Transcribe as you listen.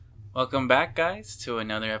Welcome back, guys, to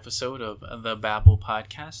another episode of the Babble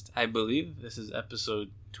Podcast. I believe this is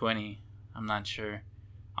episode 20. I'm not sure.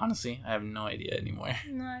 Honestly, I have no idea anymore.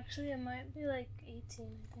 No, actually, it might be like 18,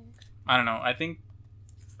 I think. I don't know. I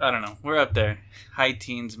don't know. We're up there. High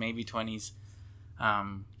teens, maybe 20s.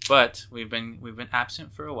 But we've been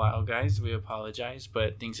absent for a while, guys. We apologize,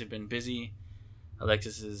 but things have been busy.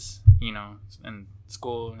 Alexis is, in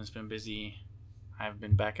school and it's been busy. I've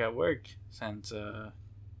been back at work since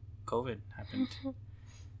COVID happened.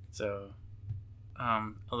 So,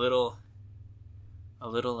 a little, I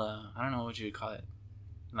don't know what you would call it,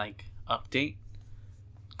 like update.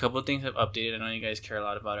 A couple of things have updated. I know you guys care a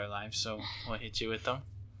lot about our lives, so we'll hit you with them.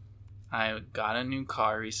 I got a new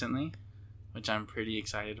car recently, which I'm pretty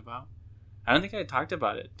excited about. I don't think I talked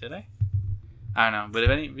about it, did I? I don't know, but if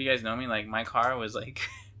any of you guys know me, like my car was like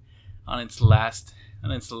on its last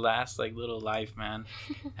like little life, man.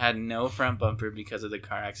 Had no front bumper because of the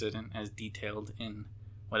car accident, as detailed in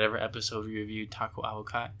whatever episode we reviewed, Taco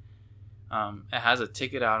Avocado. It has a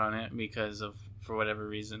ticket out on it for whatever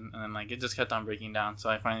reason, and then like it just kept on breaking down. So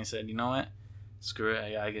I finally said, you know what, screw it,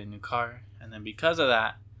 I gotta get a new car. And then because of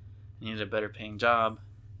that, I needed a better paying job,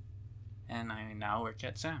 and I now work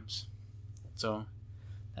at Sam's. So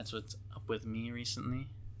that's what's up with me recently.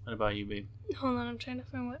 What about you, babe? Hold on, I'm trying to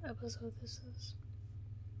find what episode this is.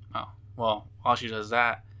 Oh, well, while she does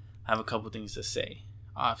that, I have a couple things to say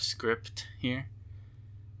off script here.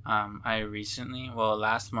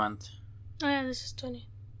 Last month. Oh yeah, this is 20.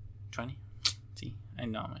 20? See, I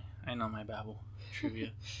know my Babble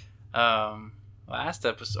trivia. Last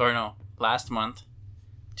month,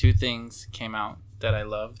 two things came out that I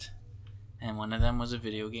loved, and one of them was a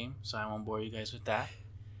video game, so I won't bore you guys with that.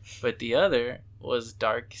 But the other was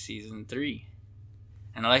Dark Season 3.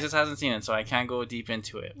 And Alexis hasn't seen it, so I can't go deep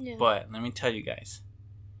into it. Yeah. But let me tell you guys,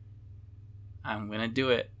 I'm going to do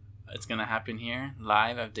it. It's going to happen here,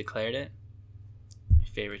 live. I've declared it. My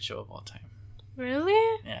favorite show of all time.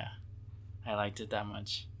 Really? Yeah. I liked it that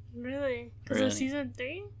much. Really? Because of Season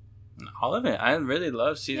 3? All of it. I really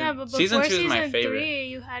love Season 2. Yeah, but Season 2 is my favorite. Season 3,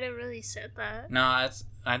 you hadn't really said that. No,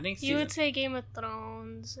 I think you would say Game of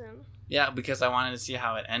Thrones and... Yeah, because I wanted to see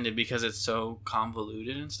how it ended, because it's so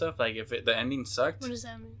convoluted and stuff. Like, if the ending sucked... What does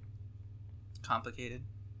that mean? Complicated.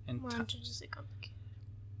 And why don't you just say complicated?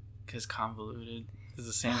 Because convoluted is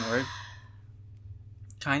the same word.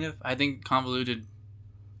 Kind of. I think convoluted,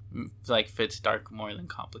 like, fits dark more than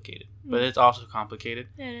complicated. But it's also complicated.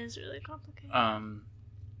 It is really complicated.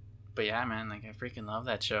 But yeah, man, like, I freaking love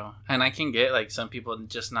that show. And I can get, like, some people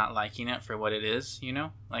just not liking it for what it is,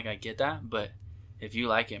 Like, I get that, but... If you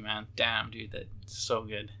like it, man, damn, dude, that's so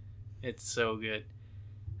good. It's so good.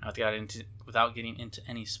 Without getting into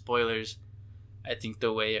any spoilers, I think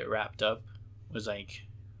the way it wrapped up was, like,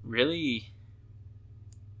 really,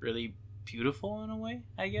 really beautiful in a way,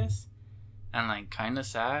 I guess. And, like, kind of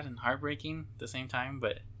sad and heartbreaking at the same time,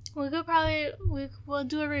 but... We'll do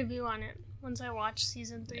a review on it once I watch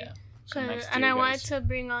Season 3. Yeah. And I wanted to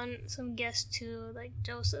bring on some guests too, like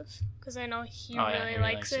Joseph, because I know he really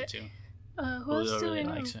likes it too. Who else do we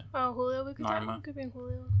know? Oh, Julio. We could bring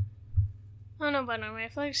Julio. I don't know about Norma. I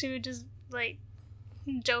feel like she would just, like,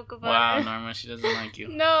 joke about it. Wow, Norma, she doesn't like you.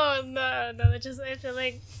 No. I feel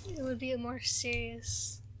like it would be more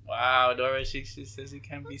serious. Wow, Norma, she says it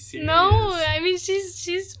can't be serious. No, I mean,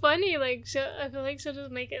 she's funny. Like, I feel like she'll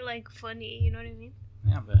just make it, like, funny. You know what I mean?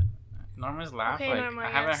 Yeah, but Norma's laugh, okay, like, Norma, I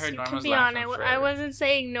haven't heard Norma's laugh in forever. I wasn't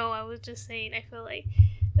saying no. I was just saying I feel like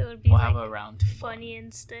it would be, have a round funny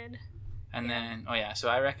instead. And then, so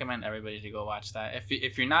I recommend everybody to go watch that.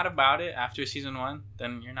 If you're not about it after Season 1,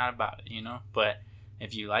 then you're not about it, But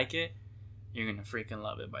if you like it, you're going to freaking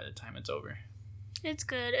love it by the time it's over. It's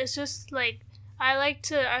good. It's just, like,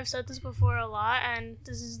 I've said this before a lot, and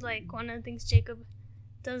this is, like, one of the things Jacob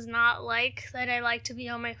does not like, that I like to be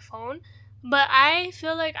on my phone. But I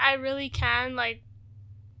feel like I really can, like,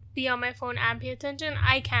 be on my phone and pay attention.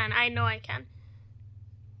 I can. I know I can.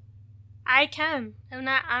 I can. I'm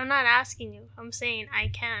not asking you. I'm saying I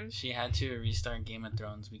can. She had to restart Game of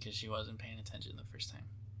Thrones because she wasn't paying attention the first time.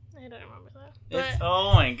 I don't remember that.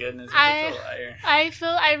 Oh my goodness, you're such a liar. I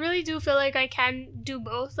really do feel like I can do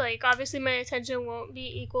both. Like, obviously my attention won't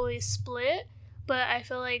be equally split, but I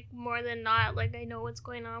feel like more than not, like, I know what's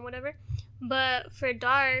going on, whatever. But for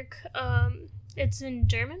Dark, it's in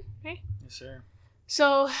German, right? Yes, sir.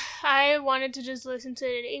 So I wanted to just listen to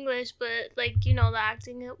it in English, but, like, the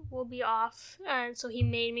acting will be off. And so he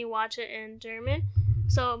made me watch it in German.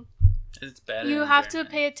 So it's better. You have to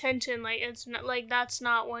pay attention. Like, it's not, like, that's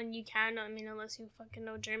not one you can. I mean, unless you fucking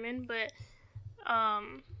know German. But,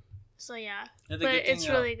 so yeah. But it's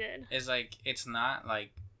really good. It's like, it's not,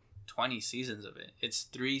 like, 20 seasons of it. It's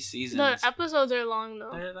 3 seasons. The episodes are long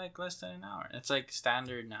though. They're like less than an hour. It's like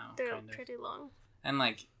standard now. They're kind of. pretty long. And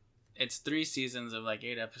like, it's 3 seasons of like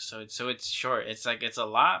 8 episodes, so it's short. It's like it's a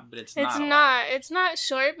lot, but it's not. It's not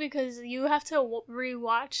short because you have to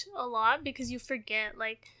rewatch a lot because you forget.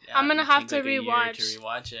 Like I'm gonna have to rewatch. To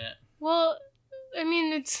rewatch it. Well, I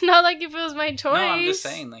mean, it's not like if it was my choice. No, I'm just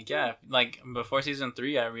saying, like, yeah, like before season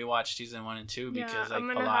 3, I rewatched season 1 and 2 because like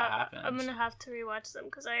a lot happens. I'm gonna have to rewatch them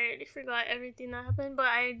because I already forgot everything that happened. But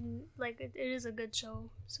I like it is a good show,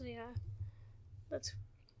 so yeah, that's.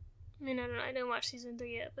 I mean, I don't know. I didn't watch season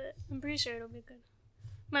 3 yet, but I'm pretty sure it'll be good.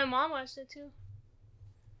 My mom watched it too.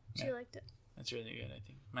 She liked it. That's really good, I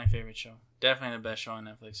think. My favorite show. Definitely the best show on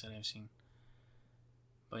Netflix that I've seen.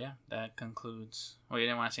 But yeah, that concludes. Well, you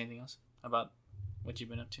didn't want to say anything else about what you've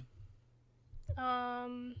been up to?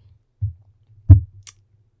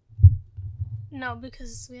 No,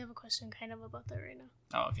 because we have a question kind of about that right now.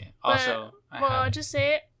 Oh, okay. Also, I'll just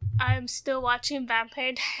say it. I'm still watching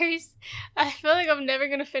Vampire Diaries. I feel like I'm never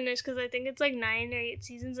gonna finish because I think it's like 9 or 8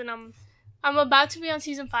 seasons, and I'm about to be on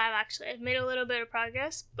season 5. Actually, I've made a little bit of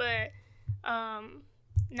progress, but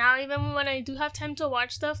now even when I do have time to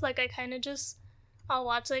watch stuff, like I kind of just I'll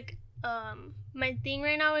watch like my thing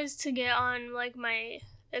right now is to get on like my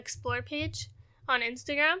explore page on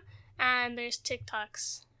Instagram, and there's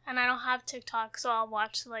TikToks, and I don't have TikTok, so I'll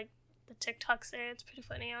watch like the TikToks there. It's pretty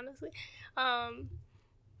funny, honestly.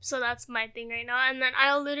 So that's my thing right now, and then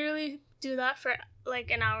I'll literally do that for like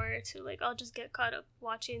an hour or two. Like I'll just get caught up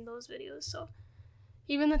watching those videos. So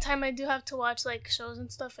even the time I do have to watch like shows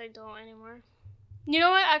and stuff, I don't anymore. You know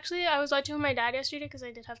what? Actually, I was watching with my dad yesterday because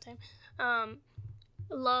I did have time.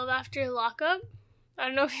 Love After Lockup. I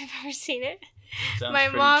don't know if you've ever seen it. My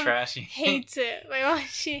mom trashy. hates it.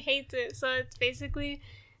 She hates it. So it's basically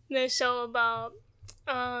the show about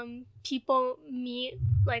people meet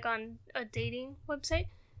like on a dating website.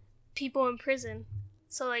 People in prison.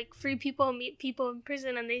 So like free people meet people in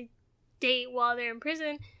prison and they date while they're in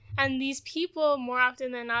prison. And these people, more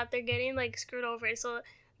often than not, they're getting like screwed over. So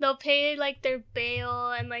they'll pay like their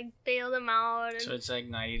bail and like bail them out. And so it's like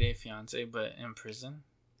 90 Day Fiance, but in prison?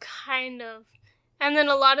 Kind of. And then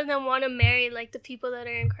a lot of them want to marry like the people that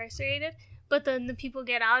are incarcerated. But then the people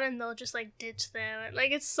get out and they'll just like ditch them.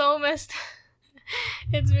 Like it's so messed up.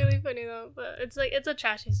 It's really funny though. But it's like, it's a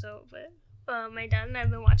trashy show. But my dad and I have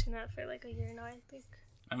been watching that for like a year now, I think.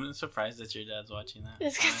 I'm surprised that your dad's watching that.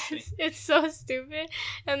 It's because it's so stupid.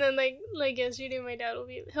 And then like yesterday, my dad will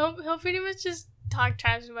be he'll pretty much just talk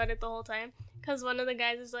trash about it the whole time. Because one of the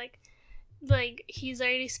guys is like he's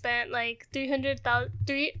already spent like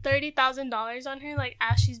 $30,000 on her, like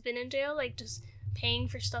as she's been in jail, like just paying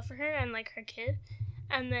for stuff for her and like her kid.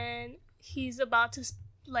 And then he's about to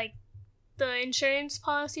like the insurance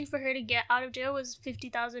policy for her to get out of jail was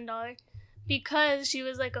 $50,000 because she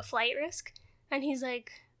was like a flight risk. And he's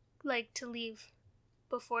like to leave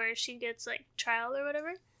before she gets like trial or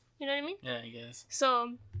whatever. You know what I mean? Yeah, I guess.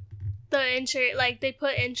 So the insurance, like they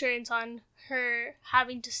put insurance on her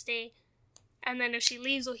having to stay, and then if she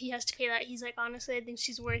leaves, well, he has to pay that. He's like, honestly, I think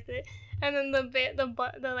she's worth it. And then the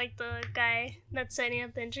guy that's setting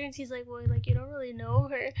up the insurance, he's like, well, like you don't really know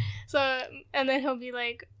her. So and then he'll be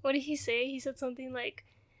like, what did he say? He said something like,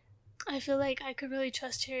 I feel like I could really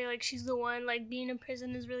trust her. Like, she's the one. Like, being in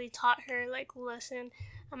prison has really taught her, like, lesson.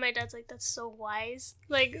 And my dad's like, that's so wise.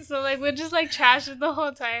 Like, so, like, we're just, like, trash it the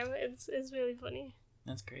whole time. It's really funny.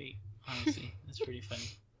 That's great. Honestly, that's pretty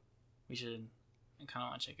funny. I kind of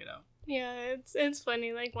want to check it out. Yeah, it's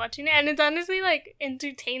funny, like, watching it. And it's honestly, like,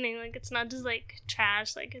 entertaining. Like, it's not just, like,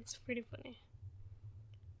 trash. Like, it's pretty funny.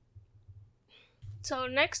 So,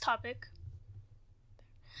 next topic.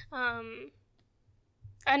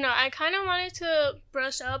 I don't know, I kind of wanted to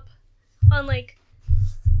brush up on, like,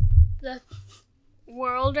 the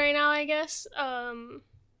world right now, I guess. Kind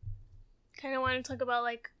of want to talk about,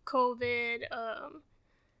 like, COVID,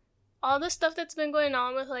 all the stuff that's been going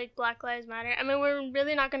on with, like, Black Lives Matter. I mean, we're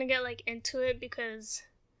really not going to get, like, into it because,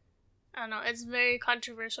 I don't know, it's very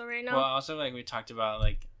controversial right now. Well, also, like, we talked about,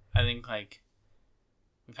 like, I think, like,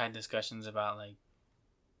 we've had discussions about, like,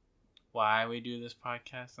 why we do this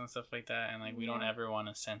podcast and stuff like that, and like we don't ever want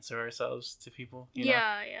to censor ourselves to people, you know?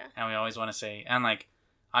 Yeah. And we always want to say, and like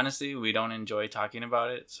honestly, we don't enjoy talking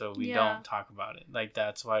about it, so we don't talk about it. Like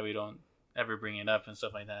that's why we don't ever bring it up and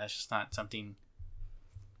stuff like that. It's just not something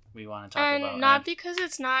we want to talk about. And not because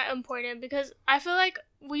it's not important, because I feel like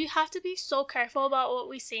we have to be so careful about what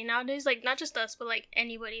we say nowadays. Like not just us, but like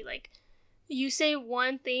anybody. Like you say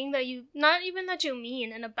one thing that you, not even that you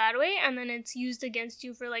mean in a bad way, and then it's used against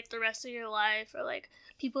you for like the rest of your life, or like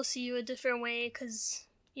people see you a different way because,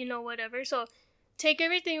 you know, whatever. So take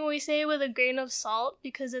everything we say with a grain of salt,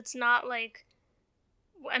 because it's not like,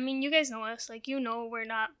 I mean, you guys know us, like, you know, we're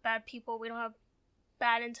not bad people. We don't have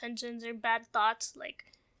bad intentions or bad thoughts, like,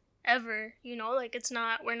 ever, you know, like,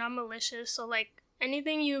 we're not malicious. So, like,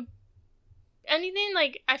 anything,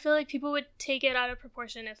 like, I feel like people would take it out of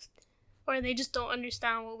proportion or they just don't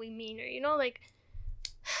understand what we mean, or, you know, like,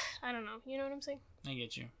 I don't know, you know what I'm saying? I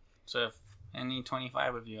get you. So if any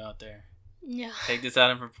 25 of you out there, yeah, take this out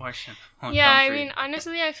of proportion. Yeah, I mean,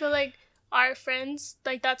 honestly, I feel like our friends,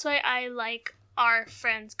 like, that's why I like our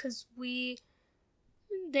friends, because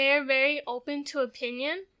they're very open to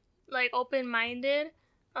opinion, like, open-minded.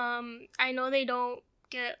 I know they don't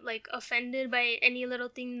get, like, offended by any little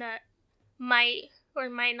thing that might or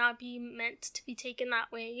might not be meant to be taken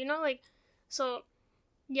that way, you know, like, so,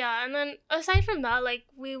 yeah. And then aside from that, like,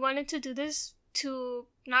 we wanted to do this to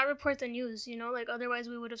not report the news, you know, like, otherwise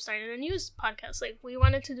we would have started a news podcast. Like, we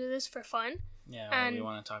wanted to do this for fun. Yeah, what we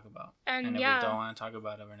want to talk about. And if we don't want to talk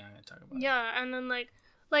about it, we're not going to talk about it. Yeah, and then, like,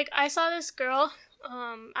 I saw this girl,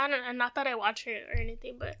 I don't know, not that I watch her or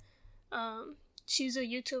anything, but, she's a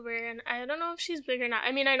YouTuber, and I don't know if she's big or not.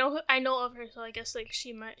 I mean, I know of her, so I guess, like,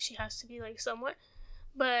 she has to be, like, somewhat.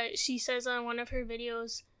 But she says on one of her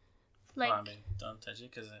videos, like... Hold on, babe. Don't touch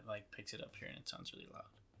it, because it, like, picks it up here, and it sounds really loud.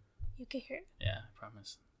 You can hear it? Yeah, I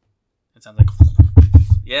promise. It sounds like...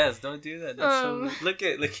 Yes, don't do that. That's so... Look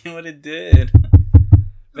at what it did.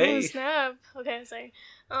 Oh, snap. Okay, sorry.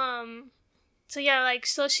 So, yeah, like,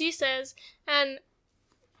 so she says, and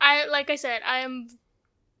like I said, I am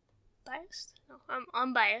biased? No, I'm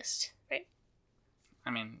unbiased, right? I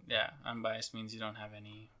mean, yeah, unbiased means you don't have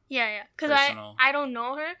any... Yeah, because I don't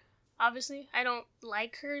know her, obviously. I don't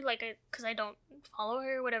like her, like, because I don't follow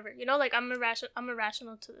her, whatever. You know, like, I'm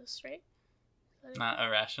irrational to this, right? Not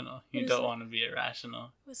irrational. You don't want to be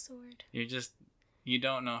irrational. What's the word? You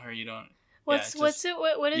don't know her, you don't... What is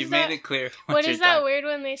that? You made it clear. What is that word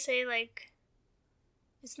when they say, like,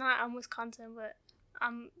 it's not I'm Wisconsin, but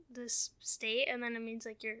I'm this state, and then it means,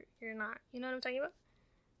 like, you're not. You know what I'm talking about?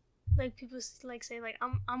 Like, people, like, say, like,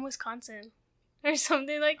 I'm Wisconsin, or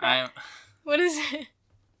something like that. What is it?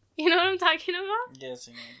 You know what I'm talking about? Yes,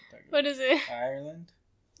 I know what you're talking about. What is it? Ireland?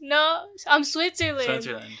 No, I'm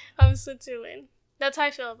Switzerland. I'm Switzerland. That's how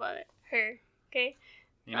I feel about it. Her, okay?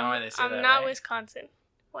 You know why they say that, I'm not right? Wisconsin.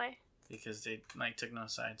 Why? Because they, like, took no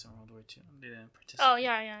sides in World War II. They didn't participate. Oh,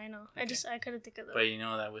 yeah, I know. Okay. I couldn't think of that. But you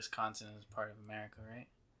know that Wisconsin is part of America, right?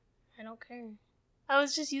 I don't care. I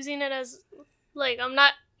was just using it as, like, I'm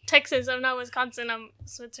not Texas, I'm not Wisconsin, I'm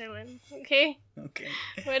Switzerland. Okay? Okay.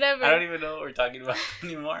 Whatever. I don't even know what we're talking about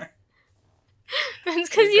anymore. That's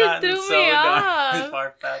because you threw me off.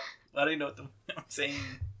 Far back. I don't even know what I'm saying.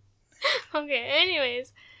 Okay,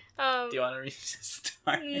 anyways. Do you want to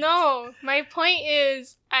restart? No, my point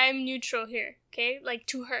is I'm neutral here, okay? Like,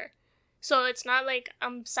 to her. So it's not like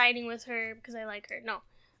I'm siding with her because I like her. No,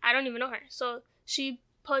 I don't even know her. So she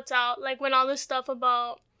puts out, like, when all this stuff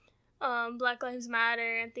about Black Lives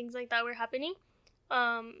Matter and things like that were happening,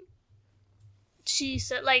 she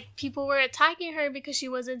said, like, people were attacking her because she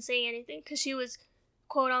wasn't saying anything, because she was,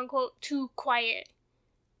 quote unquote, too quiet.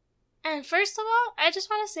 And first of all, I just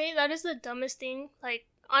want to say that is the dumbest thing. Like,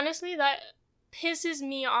 honestly, that pisses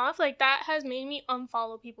me off. Like, that has made me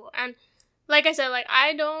unfollow people. And like I said, like,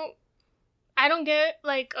 I don't get,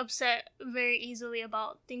 like, upset very easily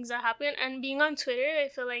about things that happen. And being on Twitter, I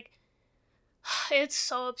feel like it's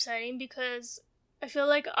so upsetting, because I feel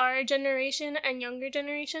like our generation and younger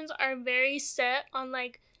generations are very set on,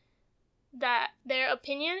 like, that their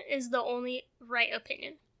opinion is the only right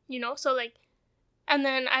opinion, you know? So, like, and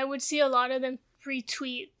then I would see a lot of them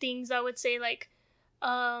retweet things that would say, like,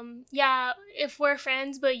 yeah, if we're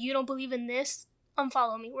friends but you don't believe in this,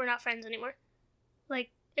 unfollow me. We're not friends anymore.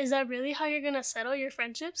 Like, is that really how you're gonna settle your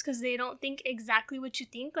friendships? Because they don't think exactly what you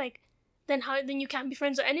think? Like, then you can't be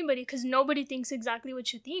friends with anybody, because nobody thinks exactly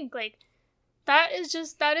what you think. Like, that is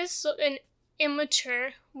so an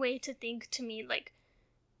immature way to think to me. Like,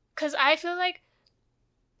 because I feel like,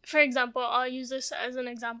 for example, I'll use this as an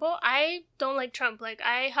example. I don't like Trump. Like,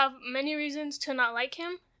 I have many reasons to not like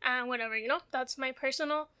him, and whatever, you know? That's my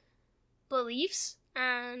personal beliefs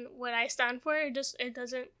and what I stand for.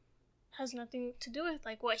 Has nothing to do with,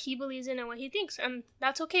 like, what he believes in and what he thinks, and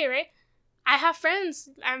that's okay, right? I have friends,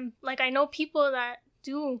 I know people that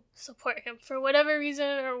do support him for whatever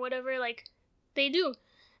reason or whatever, like, they do.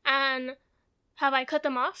 And have I cut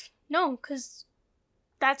them off? No, because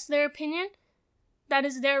that's their opinion. That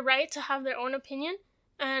is their right to have their own opinion.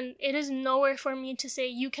 And it is nowhere for me to say,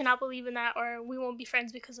 you cannot believe in that, or we won't be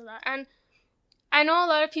friends because of that. And I know a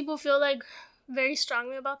lot of people feel, like, very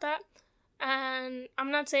strongly about that. And I'm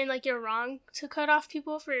not saying, like, you're wrong to cut off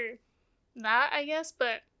people for that, I guess,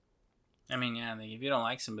 but... I mean, yeah, like, if you don't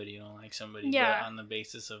like somebody, you don't like somebody. Yeah. But on the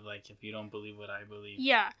basis of, like, if you don't believe what I believe.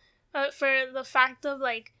 Yeah. For the fact of,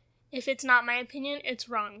 like, if it's not my opinion, it's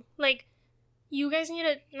wrong. Like, you guys need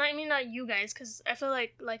to... not you guys, because I feel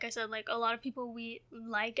like I said, like, a lot of people we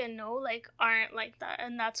like and know, like, aren't like that.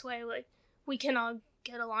 And that's why, like, we can all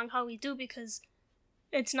get along how we do, because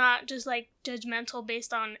it's not just, like, judgmental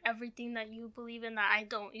based on everything that you believe in that I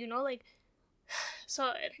don't, you know? Like,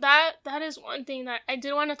 so that is one thing that I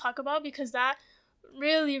did want to talk about, because that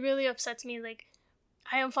really, really upsets me. Like,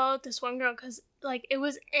 I unfollowed this one girl because, like, it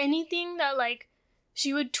was anything that, like,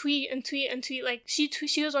 she would tweet and tweet and tweet. Like, she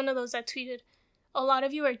was one of those that tweeted, "A lot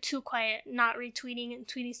of you are too quiet, not retweeting and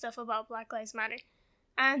tweeting stuff about Black Lives Matter."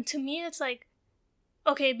 And to me, it's like,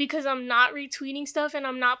 okay, because I'm not retweeting stuff and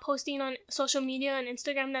I'm not posting on social media and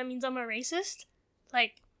Instagram, that means I'm a racist?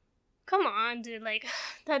 Like, come on, dude. Like,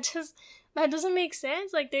 that doesn't make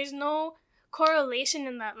sense. Like, there's no correlation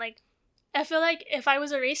in that. Like, I feel like if I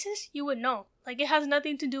was a racist, you would know. Like, it has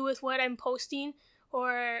nothing to do with what I'm posting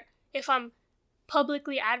or if I'm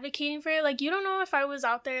publicly advocating for it. Like, you don't know if I was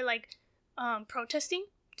out there, like, protesting.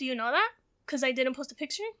 Do you know that? Because I didn't post a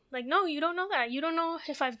picture? Like, no, you don't know that. You don't know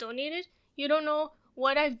if I've donated. You don't know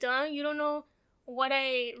what I've done. You don't know what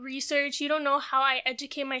I research. You don't know how I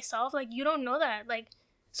educate myself. Like, you don't know that. Like,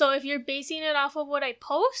 so if you're basing it off of what I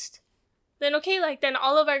post, then okay, like, then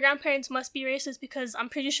all of our grandparents must be racist, because I'm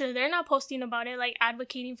pretty sure they're not posting about it, like,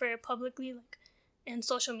 advocating for it publicly, like, in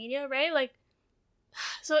social media, right? Like,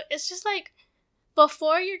 so it's just, like,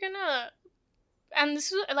 before you're gonna... And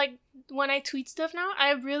this is, like, when I tweet stuff now,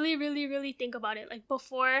 I really, really, really think about it. Like,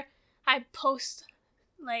 before I post,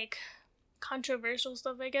 like, controversial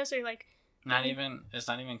stuff, I guess, or, like... It's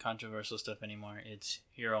not even controversial stuff anymore. It's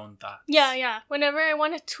your own thoughts. Yeah. Whenever I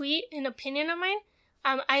want to tweet an opinion of mine,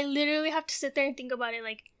 I literally have to sit there and think about it.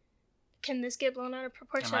 Like, can this get blown out of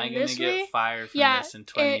proportion Am I this way? Am I going to get fired from this in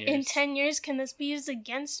 20 years? In 10 years, can this be used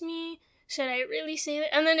against me? Should I really say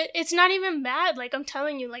that? And then it's not even bad. Like, I'm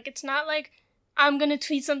telling you, like, it's not like I'm going to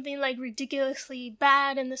tweet something, like, ridiculously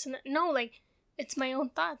bad and this and that. No, like, it's my own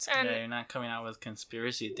thoughts. And yeah, you're not coming out with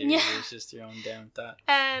conspiracy theories. Yeah. It's just your own damn thoughts.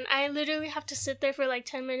 And I literally have to sit there for, like,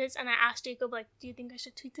 10 minutes, and I ask Jacob, like, do you think I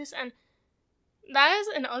should tweet this? And that is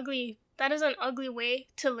an ugly way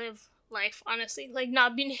to live life, honestly. Like,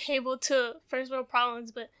 not being able to, first world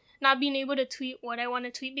problems, but not being able to tweet what I want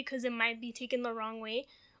to tweet because it might be taken the wrong way,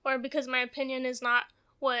 or because my opinion is not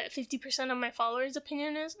what 50% of my followers'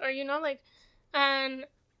 opinion is, or, you know, like, and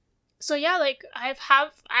so yeah, like, I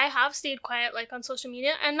have stayed quiet, like, on social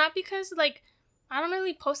media, and not because, like, I don't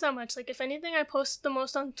really post that much. Like, if anything, I post the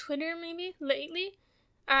most on Twitter, maybe, lately,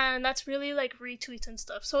 and that's really, like, retweets and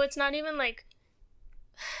stuff. So it's not even, like,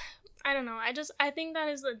 I don't know. I think that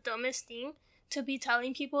is the dumbest thing, to be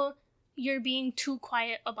telling people you're being too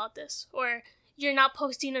quiet about this, or you're not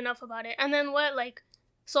posting enough about it. And then what, like,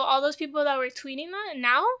 so all those people that were tweeting that,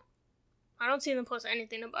 now, I don't see them post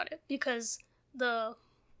anything about it, because the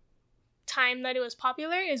time that it was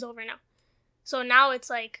popular is over now. So now it's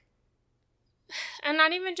like, and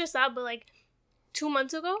not even just that, but, like, 2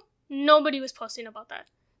 months ago, nobody was posting about that.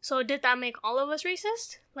 So did that make all of us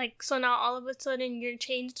racist? Like, so now all of a sudden you're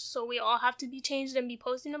changed, so we all have to be changed and be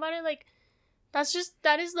posting about it? Like,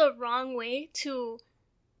 that is the wrong way to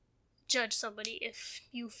judge somebody. If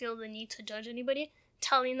you feel the need to judge anybody,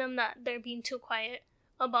 telling them that they're being too quiet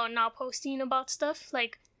about not posting about stuff.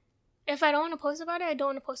 Like, if I don't want to post about it, I don't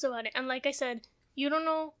want to post about it. And like I said, you don't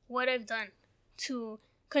know what I've done to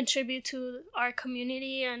contribute to our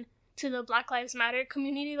community and to the Black Lives Matter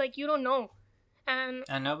community. Like, you don't know. And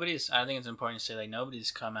I think it's important to say, like,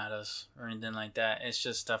 nobody's come at us or anything like that. It's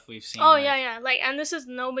just stuff we've seen. Oh, like, yeah. Like, and this is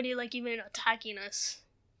nobody, like, even attacking us.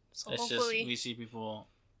 So it's hopefully. Just, we see people,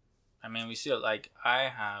 I mean, we see, like, I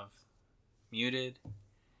have muted,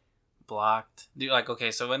 blocked. Dude, like, okay,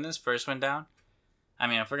 so when this first went down, I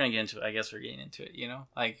mean, if we're going to get into it, I guess we're getting into it, you know?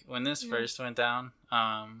 Like, when this first went down,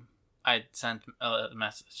 I sent a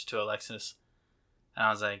message to Alexis, and I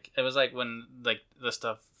was like, it was like when, like, the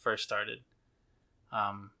stuff first started.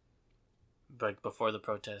 Like, before the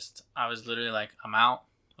protest, I was literally like, I'm out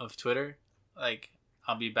of Twitter. Like,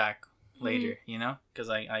 I'll be back later, you know? Because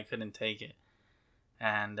I couldn't take it.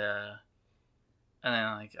 And then,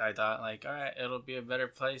 like, I thought, like, all right, it'll be a better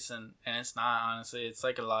place. And it's not, honestly. It's,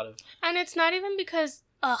 like, a lot of... And it's not even because,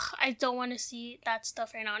 I don't want to see that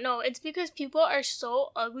stuff right now. No, it's because people are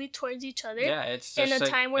so ugly towards each other. Yeah, it's just, in a like,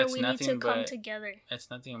 time where we need to come together. It's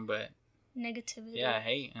nothing but... negativity. Yeah,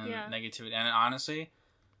 hate and negativity. And honestly,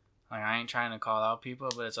 like, I ain't trying to call out people,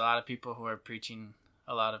 but it's a lot of people who are preaching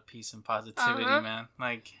a lot of peace and positivity, man.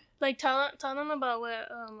 Like tell them about what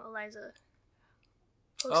Eliza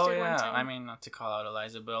posted oh one yeah, time. I mean, not to call out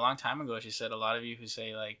Eliza, but a long time ago she said a lot of you who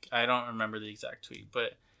say like, I don't remember the exact tweet,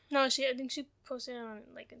 but no, I think she posted it on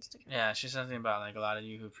like Instagram. Yeah, she said something about like a lot of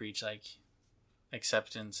you who preach like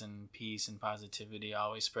acceptance and peace and positivity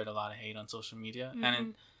always spread a lot of hate on social media,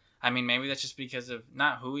 and I mean, maybe that's just because of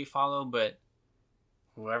not who we follow, but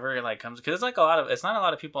whoever like comes, because it's like it's not a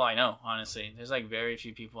lot of people I know, honestly. There's like very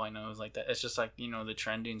few people I know who's like that. It's just like, you know, the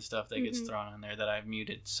trending stuff that gets thrown on there that I've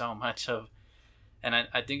muted so much of. And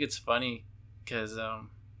I think it's funny because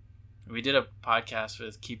we did a podcast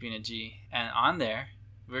with Keeping a G, and on there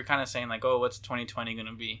we were kind of saying like, oh, what's 2020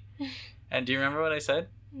 gonna be? And do you remember what I said?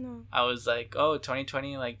 No. I was like, oh,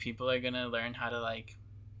 2020, like people are gonna learn how to like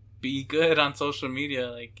be good on social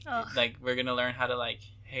media, like we're gonna learn how to like,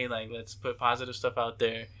 hey, like let's put positive stuff out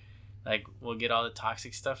there, like we'll get all the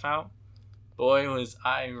toxic stuff out. Boy, was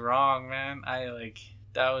I wrong, man.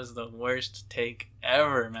 That was the worst take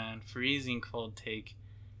ever, man. Freezing cold take.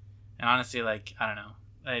 And honestly, like, I don't know,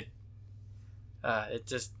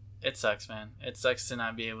 it sucks, man. It sucks to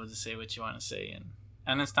not be able to say what you want to say,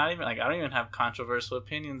 and it's not even like I don't even have controversial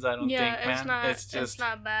opinions. I don't think, man. It's just it's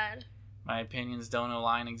not bad. My opinions don't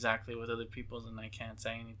align exactly with other people's, and I can't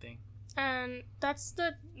say anything. And that's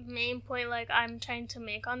the main point, like, I'm trying to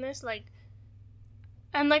make on this, like,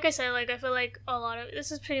 and like I said, like, I feel like a lot of,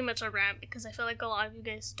 this is pretty much a rant, because I feel like a lot of you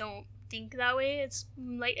guys don't think that way. It's,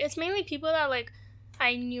 like, it's mainly people that, like,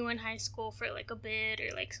 I knew in high school for, like, a bit,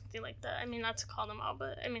 or, like, something like that. I mean, not to call them out,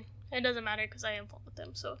 but, I mean, it doesn't matter, because I am involved with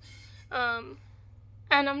them, so,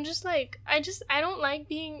 and I'm just like, I don't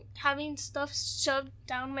like having stuff shoved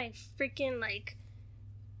down my freaking, like,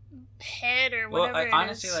 head or whatever. Well,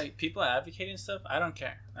 honestly, like, people advocating stuff, I don't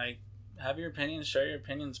care. Like, have your opinions, share your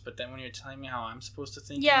opinions, but then when you're telling me how I'm supposed to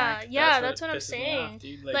think, that's what I'm saying.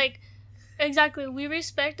 Off, like, exactly, we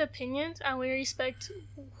respect opinions and we respect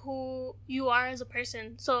who you are as a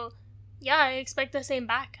person. So, yeah, I expect the same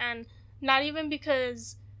back, and not even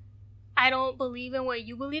because I don't believe in what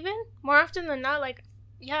you believe in. More often than not, like,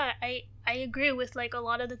 yeah, I agree with, like, a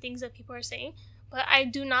lot of the things that people are saying, but I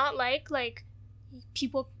do not like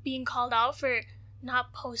people being called out for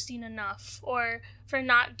not posting enough, or for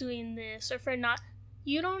not doing this, or for not,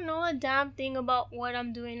 you don't know a damn thing about what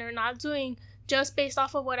I'm doing or not doing just based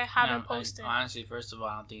off of what I haven't posted. Honestly, first of all,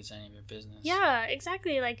 I don't think it's any of your business. Yeah,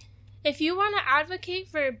 exactly. Like, if you want to advocate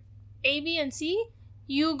for A, B, and C,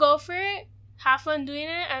 you go for it, have fun doing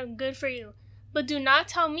it, and good for you. But do not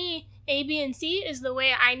tell me A, B, and C is the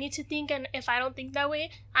way I need to think, and if I don't think that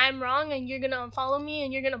way, I'm wrong, and you're gonna unfollow me,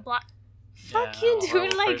 and you're gonna block. Fuck you,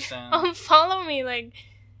 dude. Like, unfollow me. Like,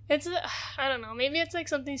 it's I don't know. Maybe it's like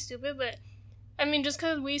something stupid, but I mean, just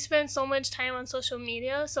because we spend so much time on social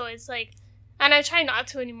media, so it's like, and I try not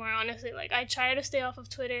to anymore, honestly. Like, I try to stay off of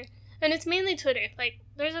Twitter, and it's mainly Twitter. Like,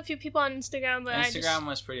 there's a few people on Instagram, but Instagram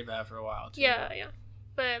was pretty bad for a while too. Yeah.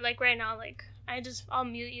 But like right now, like, I'll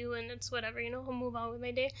mute you and it's whatever, you know, I'll move on with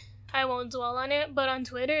my day. I won't dwell on it. But on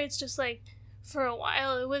Twitter, it's just like, for a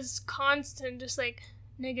while, it was constant, just like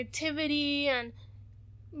negativity, and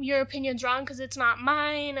your opinion's wrong because it's not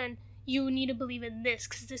mine, and you need to believe in this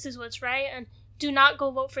because this is what's right, and do not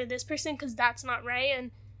go vote for this person because that's not right.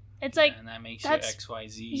 And it's like, and that makes you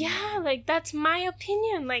XYZ. Yeah, like, that's my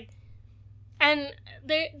opinion. Like, and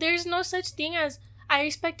there's no such thing as I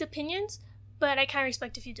respect opinions, but I can't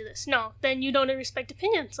respect if you do this. No, then you don't respect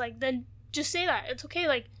opinions. Like, then just say that. It's okay.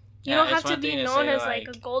 Like, you don't have to be known as like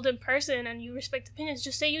a golden person and you respect opinions.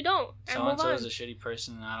 Just say you don't and move on. So-and-so is a shitty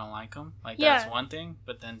person and I don't like him. Like, that's one thing.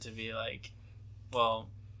 But then to be like, well,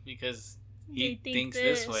 because he thinks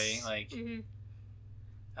this way, like,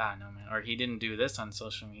 I don't know, man. Or he didn't do this on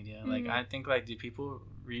social media. Like, I think, like, do people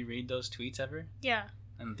reread those tweets ever? Yeah.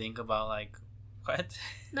 And think about, like, what?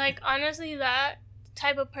 Like, honestly, that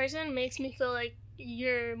type of person makes me feel like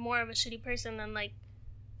you're more of a shitty person than, like,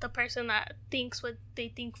 the person that thinks what they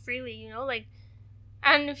think freely, you know? Like,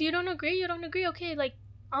 and if you don't agree, you don't agree. Okay, like,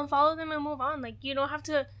 unfollow them and move on. Like, you don't have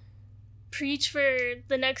to preach for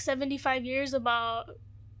the next 75 years about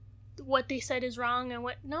what they said is wrong and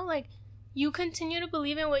what. No, like, you continue to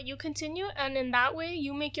believe in what you continue, and in that way,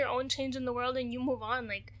 you make your own change in the world and you move on.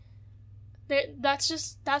 Like,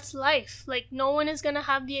 that's life. Like, no one is gonna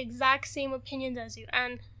have the exact same opinions as you,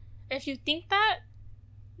 and if you think that,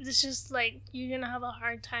 it's just like you're gonna have a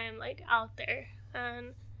hard time, like, out there.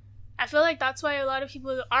 And I feel like that's why a lot of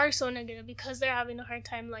people are so negative, because they're having a hard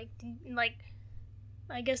time, like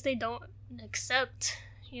I guess they don't accept,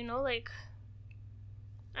 you know, like,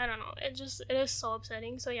 I don't know, it is so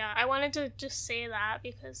upsetting. So yeah, I wanted to just say that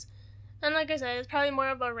because, and like I said, it's probably more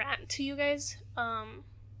of a rant to you guys, Um.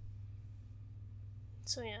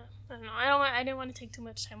 So yeah, I don't know. I didn't want to take too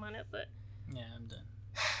much time on it, but Yeah, I'm done.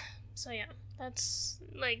 so yeah, that's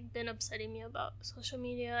like been upsetting me about social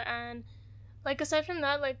media. And like aside from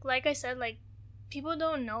that, like I said, like people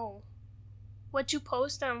don't know what you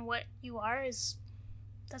post and what you are is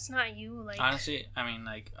that's not you. Like Honestly, I mean,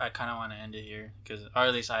 like, I kind of want to end it here because, or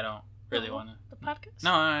at least I don't really want to. the podcast.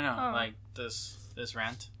 No. Oh. Like this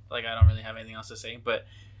rant. Like, I don't really have anything else to say, but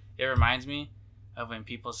it reminds me of when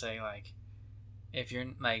people say like, if you're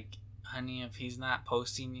like, honey, if he's not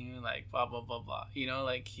posting you, like, blah blah blah blah, you know,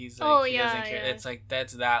 like he's like he doesn't care. It's like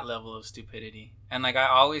that's that level of stupidity. And like I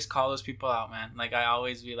always call those people out, man. Like I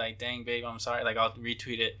always be like, dang babe, I'm sorry. Like I'll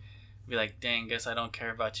retweet it, be like, dang, guess I don't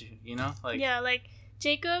care about you. You know, like yeah, like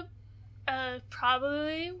Jacob,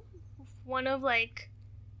 probably one of like,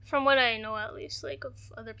 from what I know at least, like of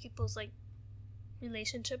other people's like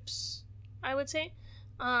relationships, I would say,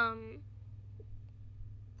 well,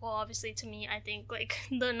 obviously to me, I think like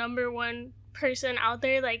the number one person out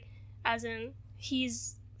there, like as in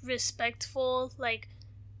he's respectful, like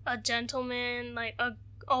a gentleman, like a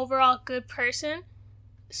overall good person.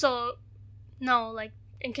 So no, like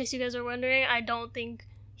in case you guys are wondering, I don't think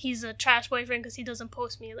he's a trash boyfriend because he doesn't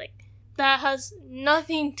post me. Like that has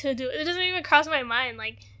nothing to do. It doesn't even cross my mind.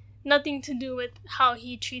 Like nothing to do with how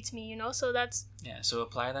he treats me, you know. So that's so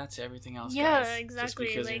apply that to everything else. Yeah, guys. exactly. Just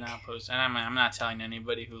because like, you're not posting, and I'm not telling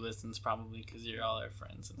anybody who listens probably because you're all our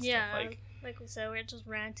friends and stuff. Like we said, we're just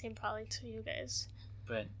ranting probably to you guys.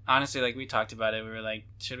 But honestly, like we talked about it, we were like,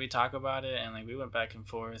 should we talk about it? And like we went back and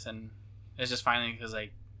forth, and it's just finally because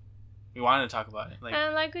like we wanted to talk about it. Like,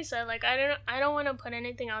 and like we said, like I don't want to put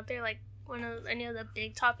anything out there like one of any of the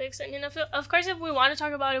big topics. I mean, of course, if we want to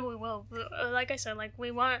talk about it, we will. But, like I said, like we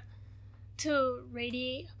want to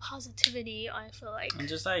radiate positivity. I feel like, and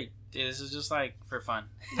just like this is just like for fun.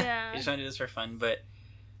 Yeah, we just want to do this for fun, but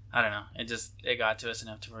I don't know. It got to us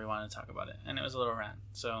enough to where we wanted to talk about it, and it was a little rant.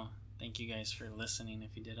 So thank you guys for listening.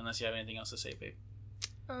 If you did, unless you have anything else to say, babe.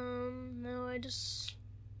 No, I just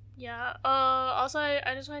also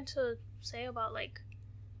I just wanted to say about like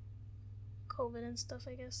COVID and stuff.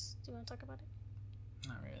 I guess. Do you want to talk about it?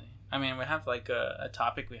 Not really. I mean, we have like a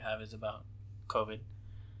topic we have is about COVID.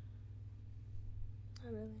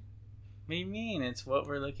 Not really. What do you mean? It's what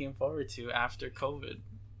we're looking forward to after COVID.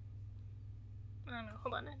 I don't know.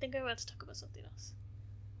 Hold on. I think I'm about to talk about something else.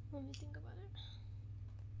 Let me think about it.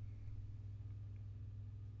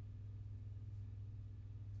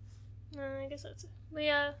 No, I guess that's it. But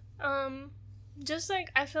yeah, just like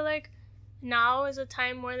I feel like now is a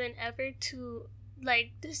time more than ever to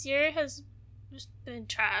like this year has just been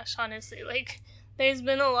trash, honestly. Like there's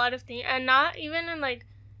been a lot of things, and not even in like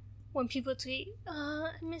when people tweet,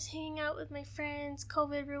 I miss hanging out with my friends,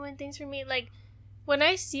 COVID ruined things for me. Like when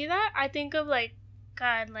I see that, I think of like,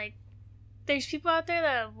 God, like there's people out there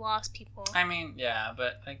that have lost people. I mean, yeah,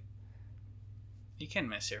 but like you can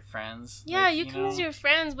miss your friends. Yeah, like, you can miss your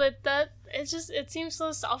friends, but it seems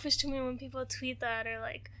so selfish to me when people tweet that, or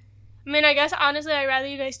like, I mean, I guess honestly I'd rather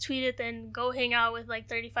you guys tweet it than go hang out with like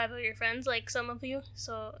 35 of your friends, like some of you.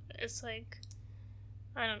 So it's like,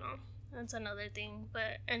 I don't know. That's another thing.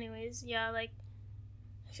 But anyways, yeah, like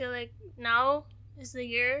I feel like now is the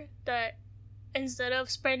year that instead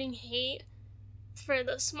of spreading hate for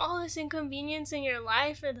the smallest inconvenience in your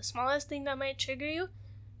life or the smallest thing that might trigger you,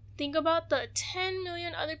 think about the 10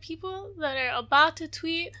 million other people that are about to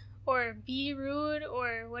tweet or be rude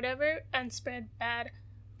or whatever and spread bad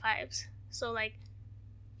vibes. So like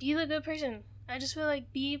be the good person. I just feel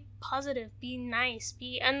like be positive, be nice,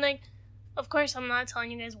 and like of course I'm not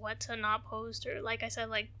telling you guys what to not post, or like I said,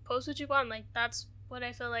 like post what you want. Like that's what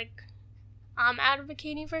I feel like I'm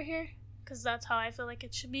advocating for here, because that's how I feel like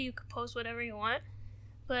it should be. You could post whatever you want,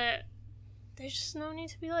 but there's just no need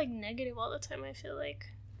to be like negative all the time. I feel like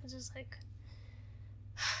it's just like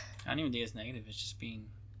I don't even think it's negative. It's just being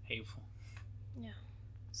hateful. Yeah.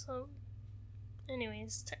 So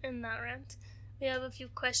anyways, to end that rant, we have a few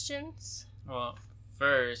questions. Well,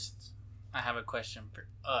 first I have a question for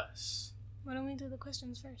us. Why don't we do the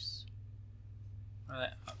questions first? Alright,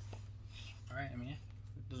 I mean, yeah,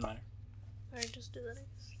 it doesn't matter. Alright, just do that, I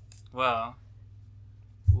guess. Well,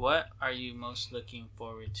 what are you most looking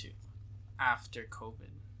forward to after COVID?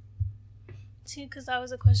 See, because that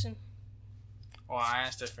was a question. Well, I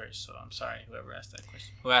asked it first, so I'm sorry, whoever asked that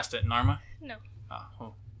question. Who asked it? Norma? No. Oh,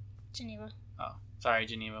 who? Geneva. Oh, sorry,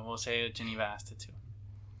 Geneva. We'll say Geneva asked it too.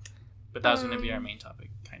 But that was going to be our main topic,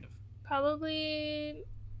 kind of. Probably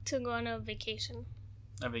to go on a vacation.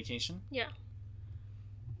 A vacation? Yeah.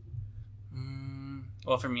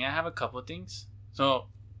 Well, for me, I have a couple of things. So,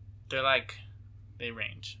 they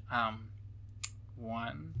range.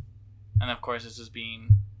 one, and of course it's just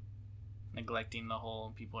neglecting the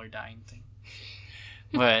whole people are dying thing.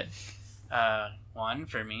 But one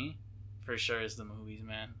for me, for sure, is the movies,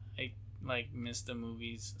 man. I like miss the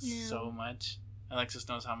movies so much. Alexis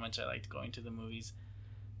knows how much I liked going to the movies,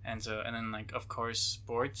 and then like of course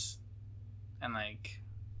sports, and like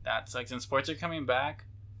that sucks. And sports are coming back,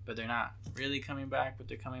 but they're not really coming back. But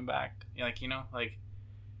they're coming back. Like like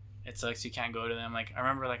it sucks you can't go to them. Like I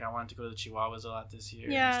remember like I wanted to go to the Chihuahuas a lot this year.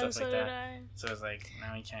 Yeah, and stuff so like did that. I. So it's like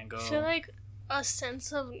now we can't go. I feel like a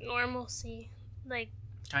sense of normalcy, like.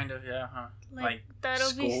 Kind of, yeah, huh? Like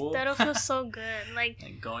school? that'll feel so good.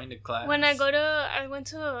 Like going to class. When I went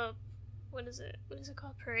to a, what is it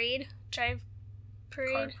called? Parade? Drive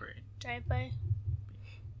parade? Car parade. Drive by.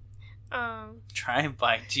 Drive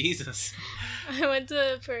by, Jesus. I went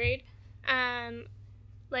to a parade, and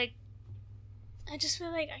like I just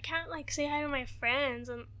feel like I can't like say hi to my friends,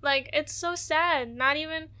 and like it's so sad. Not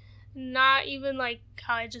even like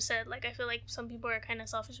how I just said. Like I feel like some people are kind of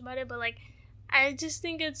selfish about it, but like. I just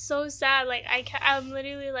think it's so sad. Like I'm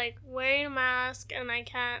literally like wearing a mask and I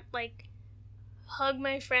can't like hug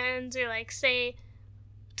my friends or like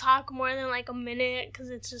talk more than like a minute because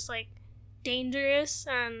it's just like dangerous.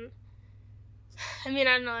 And I mean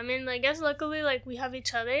I don't know. I mean I guess luckily like we have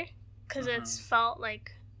each other because it's felt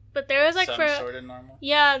like. But there was like some sort of normal.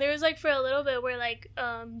 Yeah, there was like for a little bit where like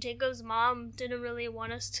Jacob's mom didn't really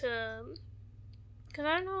want us to. Cause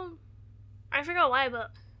I don't know, I forgot why,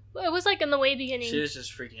 but. It was like in the way beginning. She was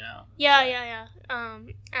just freaking out. Yeah.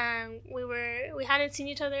 And we hadn't seen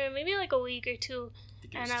each other in maybe like a week or two,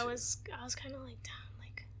 and I was kind of like, damn,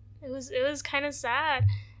 like it was kind of sad.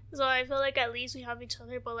 So I feel like at least we have each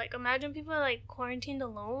other. But like, imagine people like quarantined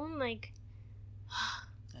alone, like.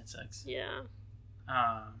 That sucks. Yeah.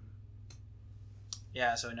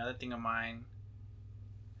 Yeah. So another thing of mine.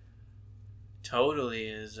 Totally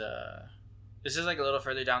is this is like a little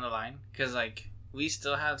further down the line because like. We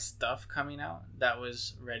still have stuff coming out that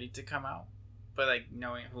was ready to come out, but like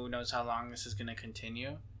knowing who knows how long this is gonna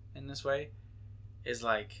continue in this way, is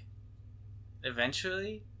like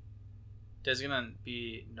eventually there's gonna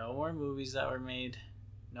be no more movies that were made,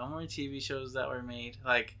 no more TV shows that were made,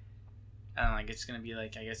 like, and like it's gonna be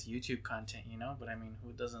like I guess YouTube content, but I mean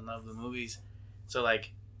who doesn't love the movies? So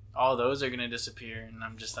like all those are gonna disappear, and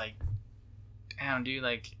I'm just like, damn dude,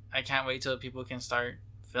 like I can't wait till people can start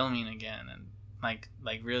filming again and like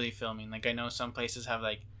really filming. Like I know some places have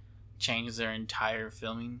like changed their entire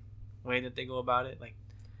filming way that they go about it. Like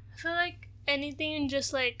I feel like anything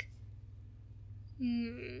just like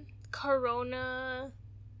corona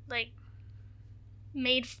like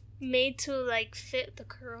made to like fit the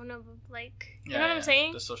corona, like you know what I'm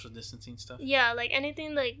saying, the social distancing stuff. Yeah, like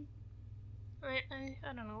anything like I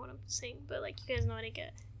don't know what I'm saying, but like you guys know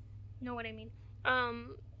what I mean.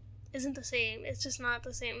 Isn't the same. It's just not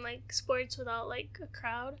the same. Like sports without like a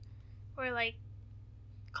crowd, or like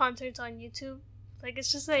concerts on YouTube. Like it's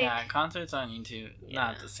just like concerts on YouTube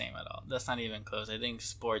not the same at all. That's not even close. I think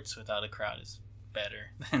sports without a crowd is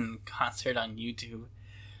better than concert on YouTube.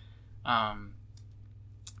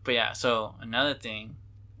 But yeah. So another thing,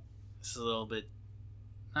 this is a little bit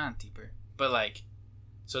not deeper, but like,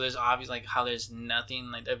 so there's obviously like how there's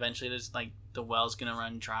nothing like eventually there's like the well's gonna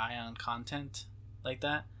run dry on content like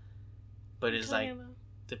that. But it's like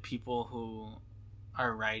the people who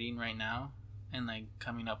are writing right now and like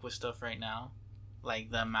coming up with stuff right now, like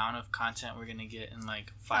the amount of content we're gonna get in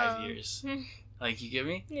like 5 years. Like you get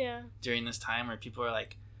me? Yeah. During this time where people are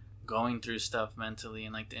like going through stuff mentally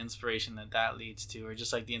and like the inspiration that leads to, or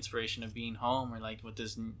just like the inspiration of being home, or like what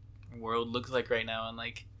this world looks like right now, and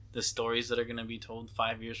like the stories that are gonna be told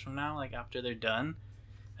 5 years from now, like after they're done.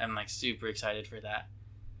 I'm like super excited for that.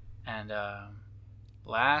 And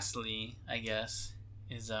lastly, I guess,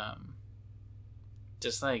 is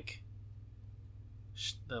just like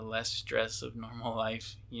the less stress of normal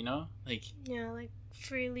life, like like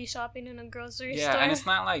freely shopping in a grocery store. Yeah, and it's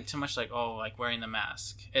not like too much like like wearing the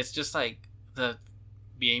mask. It's just like the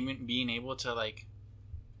being able to like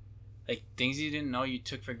things you didn't know you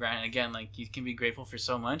took for granted. Again, like you can be grateful for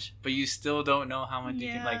so much, but you still don't know how much you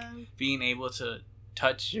can, like being able to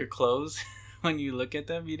touch your clothes when you look at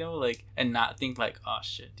them, like, and not think like, oh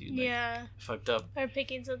shit, dude, like, fucked up. Or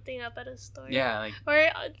picking something up at a store. Yeah, like. Or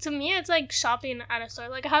to me, it's like shopping at a store.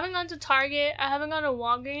 Like I haven't gone to Target. I haven't gone to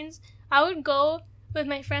Walgreens. I would go with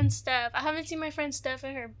my friend Steph. I haven't seen my friend Steph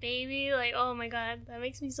and her baby. Like, oh my god, that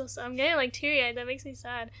makes me so sad. I'm getting like teary-eyed. That makes me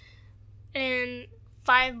sad. In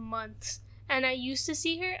 5 months, and I used to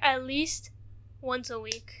see her at least once a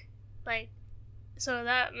week. Like, so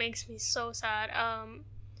that makes me so sad.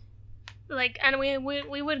 Like, and we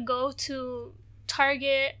would go to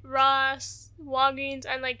Target, Ross, Walgreens,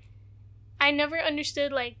 and like I never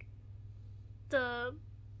understood like the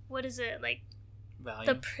what is it like Value.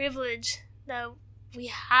 the privilege that we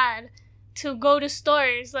had to go to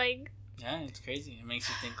stores like. Yeah, it's crazy. It makes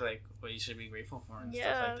you think like what you should be grateful for and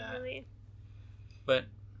Yeah, stuff like that. really. But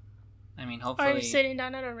I mean, hopefully. Or sitting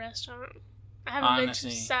down at a restaurant. I haven't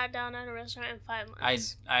Honestly, sat down at a restaurant in 5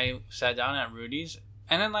 months. I sat down at Rudy's,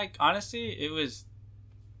 and then like honestly, it was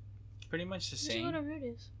pretty much the same. Did you go to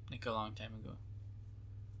Rudy's? Like a long time ago.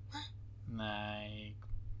 What? Like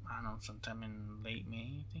I don't know, sometime in late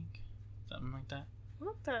May, I think, something like that.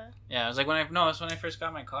 What the? Yeah, it was like it's when I first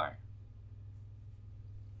got my car.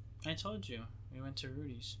 I told you we went to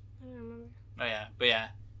Rudy's. I don't remember. Oh yeah, but yeah,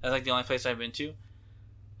 that's like the only place I've been to,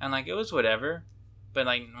 and like it was whatever. But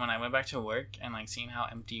like when I went back to work and like seeing how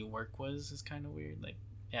empty work was is kind of weird. Like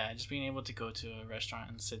yeah, just being able to go to a restaurant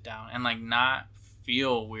and sit down and like not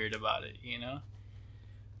feel weird about it, you know.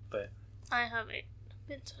 But I haven't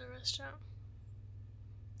been to a restaurant.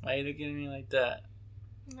 Why are you looking at me like that?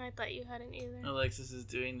 I thought you hadn't either. Alexis is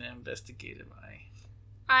doing the investigative eye.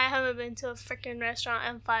 I haven't been to a freaking restaurant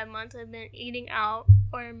in 5 months. I've been eating out,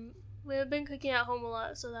 or we've been cooking at home a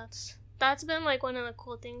lot. So that's been like one of the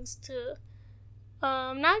cool things to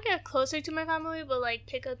not get closer to my family, but like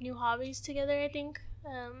pick up new hobbies together. I think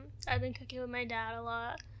I've been cooking with my dad a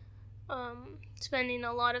lot, spending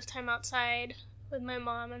a lot of time outside with my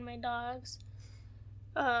mom and my dogs.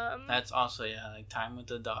 That's also like time with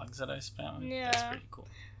the dogs that I spent. Yeah, that's pretty cool.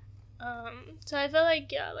 So I feel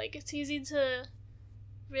like like it's easy to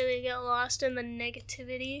really get lost in the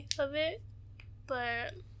negativity of it,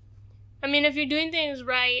 but I mean, if you're doing things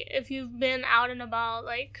right, if you've been out and about,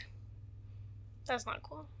 like that's not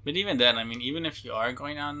cool. But even then, I mean, even if you are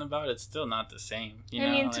going out and about, it's still not the same. You know,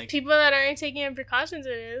 I mean, like, to people that aren't taking any precautions,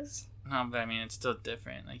 it is. No, but I mean, it's still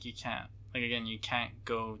different. Like you can't. Like again, you can't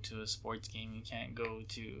go to a sports game. You can't go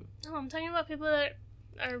to. No, I'm talking about people that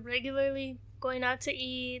are regularly going out to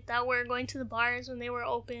eat, that were going to the bars when they were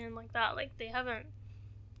open, like that. Like they haven't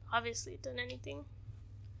obviously done anything.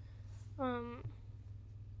 I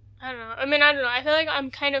don't know. I mean, I don't know. I feel like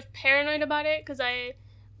I'm kind of paranoid about it because I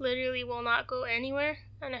literally will not go anywhere,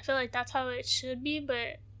 and I feel like that's how it should be.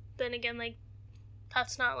 But then again, like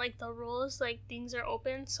that's not like the rules. Like things are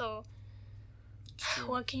open, so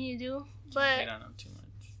what can you do? But I don't know too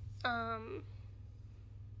much.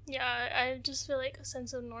 Yeah, I just feel like a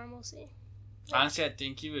sense of normalcy. Honestly, I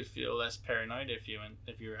think you would feel less paranoid if you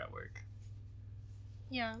were at work.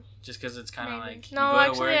 Yeah. Just because it's kind of like no, you go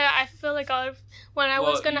actually, to work, I feel like when I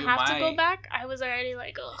was gonna have to go back, I was already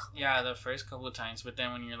like, ugh. Yeah, the first couple of times, but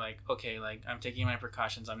then when you're like, okay, like I'm taking my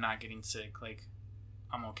precautions, I'm not getting sick, like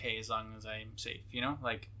I'm okay as long as I'm safe, you know,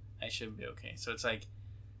 like I should be okay. So it's like,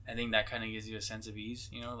 I think that kind of gives you a sense of ease,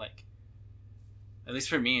 you know, like at least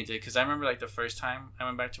for me it did, because I remember like the first time I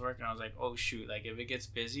went back to work and I was like, oh shoot, like if it gets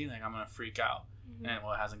busy, like I'm gonna freak out. Mm-hmm. And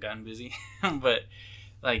well, it hasn't gotten busy, but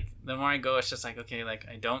like the more I go, it's just like, okay, like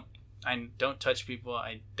I don't touch people,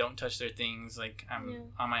 I don't touch their things, like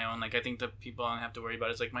I'm on my own. Like I think the people I don't have to worry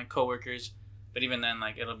about is like my coworkers, but even then,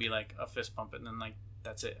 like it'll be like a fist pump and then like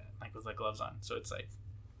that's it, like with like gloves on. So it's like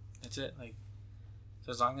that's it. Like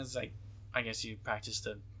so as long as like I guess you practice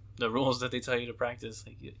the rules that they tell you to practice,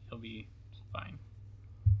 like you'll be fine.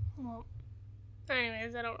 Well,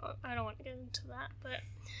 anyways, I don't want to get into that, but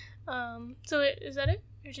so is that it,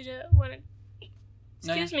 or did you want to?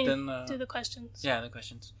 Excuse me. Then, do the questions. Yeah, the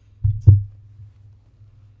questions.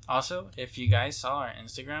 Also, if you guys saw our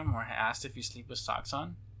Instagram where I asked if you sleep with socks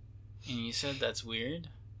on, and you said that's weird,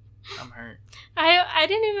 I'm hurt.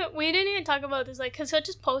 We didn't even talk about this, like, cause he'll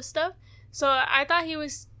just post stuff. So I thought he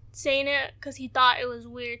was saying it because he thought it was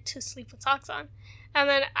weird to sleep with socks on, and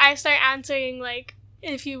then I start answering like,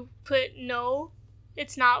 if you put no,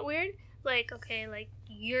 it's not weird. Like, okay, like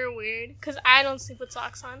you're weird because I don't sleep with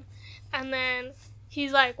socks on, and then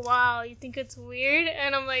he's like, wow, you think it's weird?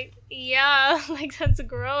 And I'm like, yeah, like that's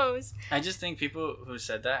gross. I just think people who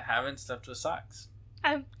said that haven't slept with socks.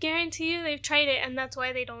 I guarantee you they've tried it and that's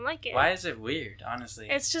why they don't like it. Why is it weird, honestly?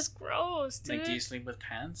 It's just gross, dude. Like, do you sleep with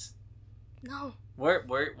pants? No.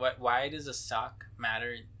 Why does a sock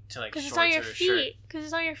matter to like shorts or a shirt? Because it's on your feet. Because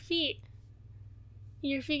it's on your feet.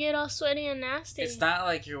 Your feet get all sweaty and nasty. It's not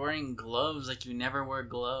like you're wearing gloves, like you never wear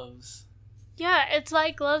gloves. Yeah, it's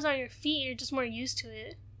like gloves on your feet. You're just more used to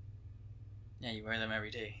it. Yeah, you wear them every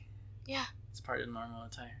day. Yeah. It's part of normal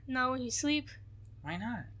attire. Not when you sleep. Why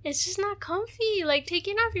not? It's just not comfy. Like,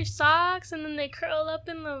 taking off your socks and then they curl up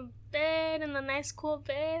in the bed, in the nice cool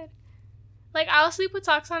bed. Like, I'll sleep with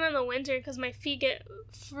socks on in the winter because my feet get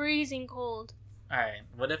freezing cold. Alright,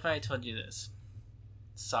 what if I told you this?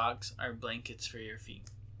 socks are blankets for your feet.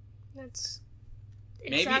 That's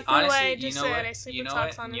Maybe exactly honestly, why I just said I sleep with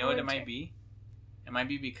socks on. You know what it might be? It might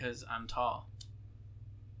be because I'm tall.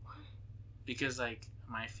 Because like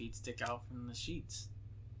my feet stick out from the sheets.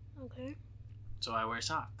 Okay. So I wear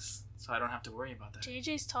socks, so I don't have to worry about that.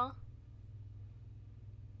 JJ's tall.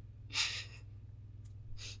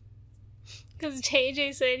 Because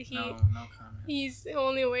JJ said no comment. He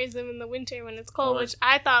only wears them in the winter when it's cold, which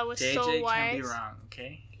I thought was JJ so wise. JJ can be wrong,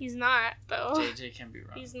 okay? He's not, though. JJ can be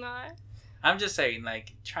wrong. He's not. I'm just saying,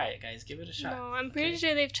 like, try it, guys. Give it a shot. No, I'm pretty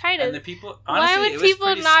sure they've tried it. And the people, honestly, why would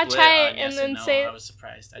people not try it and then say? I was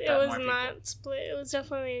surprised. It was not split. It was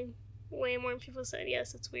definitely way more people said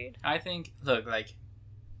yes. It's weird. I think. Look, like,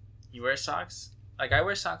 you wear socks. Like I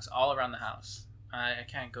wear socks all around the house. I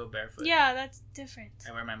can't go barefoot. Yeah, that's different.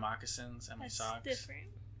 I wear my moccasins and my socks. That's different.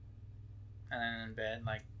 And then in bed,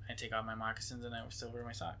 like, I take off my moccasins and I still wear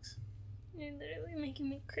my socks. You're literally making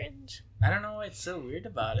me cringe. I don't know what's so weird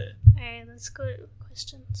about it. Alright, let's go to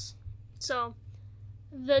questions. So,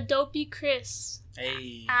 the Dopey Chris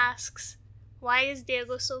asks, why is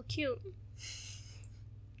Diego so cute?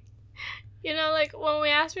 You know, like, when we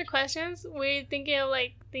ask for questions, we're thinking of,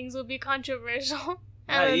 like, things will be controversial.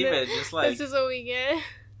 Not even, just like... This is what we get.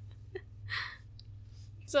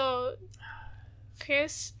 So,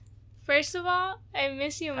 Chris, first of all, I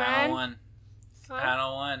miss you, man. Panel 1. Huh?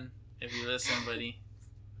 Panel 1. If you listen, buddy.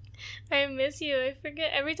 I miss you. I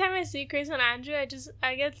forget. Every time I see Chris and Andrew,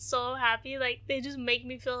 I get so happy. Like, they just make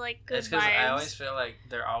me feel like good vibes. That's because I always feel like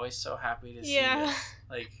they're always so happy to see us.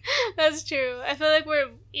 Like, that's true. I feel like we're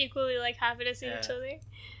equally, like, happy to see each other.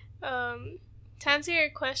 To answer your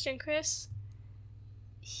question, Chris,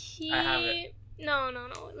 I have it. No.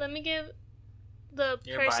 Let me give the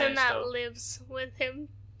person that lives with him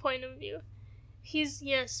point of view. He's,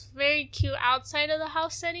 yes, very cute outside of the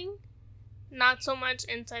house setting. Not so much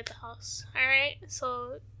inside the house. Alright?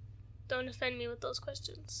 So, don't offend me with those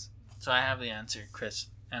questions. So I have the answer, Chris.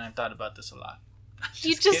 And I've thought about this a lot.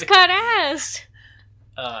 You just got asked.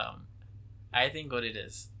 I think what it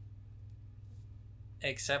is.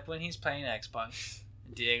 Except when he's playing Xbox,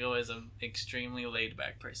 Diego is an extremely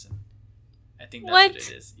laid-back person. I think that's what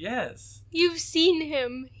it is. Yes. You've seen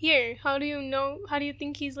him here. How do you know? How do you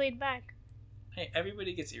think he's laid back? Hey,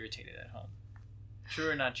 everybody gets irritated at home. True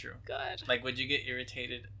or not true? God. Like, would you get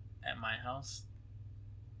irritated at my house?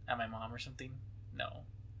 At my mom or something? No.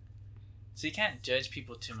 So you can't judge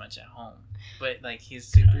people too much at home. But, like, he's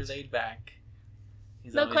super laid back.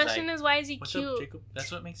 The question is, why is he cute? Up, Jacob?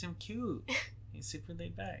 That's what makes him cute. He's super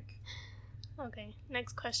laid back. Okay,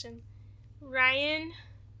 next question. Ryan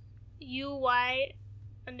UY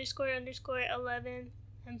 __11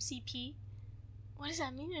 MCP. What does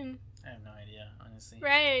that mean? I have no idea, honestly.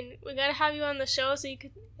 Ryan, we gotta have you on the show so you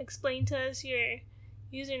could explain to us your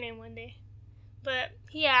username one day. But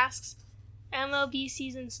he asks, MLB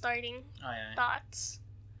season starting. Oh, yeah. Thoughts?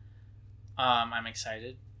 I'm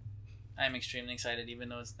excited. I'm extremely excited, even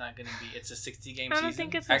though it's not gonna be. It's a 60-game season. I don't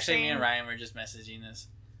think it's actually me and Ryan were just messaging this.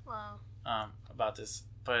 Wow. About this,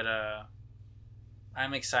 but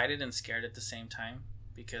I'm excited and scared at the same time.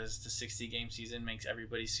 Because the 60-game season makes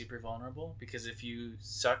everybody super vulnerable. Because if you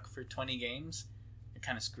suck for 20 games, you're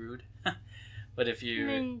kind of screwed. But if you... I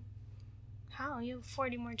mean, how? You have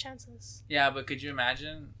 40 more chances. Yeah, but could you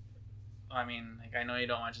imagine... I mean, like, I know you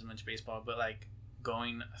don't watch as much baseball, but, like,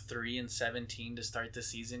 going 3-17 to start the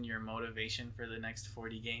season, your motivation for the next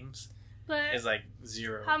 40 games is, like,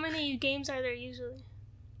 0. How many games are there usually?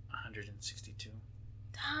 162.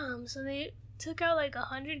 Damn, so they took out, like,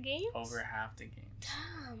 100 games? Over half the games.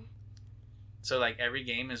 Damn. So, like, every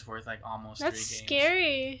game is worth, like, almost 3 games. That's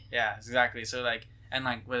scary. Yeah, exactly. So, like, and,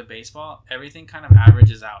 like, with baseball, everything kind of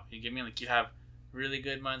averages out. You give me, like, you have really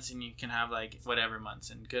good months and you can have, like, whatever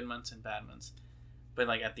months and good months and bad months. But,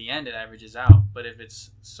 like, at the end, it averages out. But if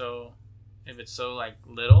it's so, like,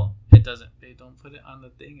 little, it doesn't. They don't put it on the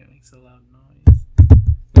thing. It makes a loud noise.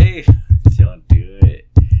 Babe, don't do it.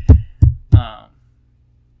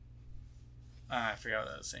 I forgot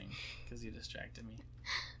what I was saying because you distracted me.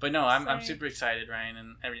 But no, I'm super excited, Ryan,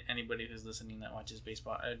 and anybody who's listening that watches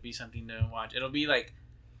baseball, it'd be something to watch. It'll be like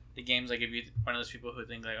the games, like if you're one of those people who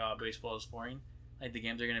think like, oh, baseball is boring, like the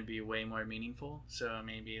games are gonna be way more meaningful. So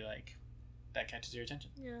maybe like that catches your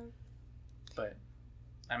attention. Yeah. But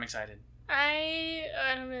I'm excited. I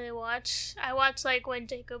don't really watch. I watch like when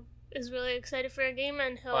Jacob is really excited for a game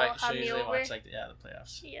and he'll have me over. Watch like the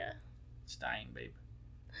playoffs. Yeah. It's dying, babe.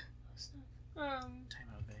 Time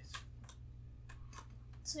out, guys.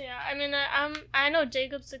 So yeah, I mean, I know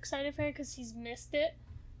Jacob's excited for it because he's missed it.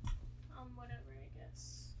 Whatever, I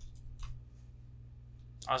guess.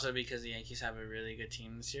 Also because the Yankees have a really good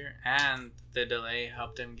team this year, and the delay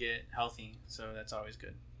helped them get healthy, so that's always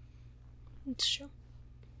good. It's true.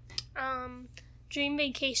 Dream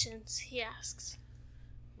vacations, he asks.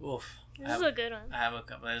 Oof. This is a good one. I have a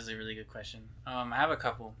couple. That is a really good question. I have a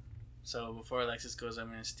couple. So before Alexis goes, I'm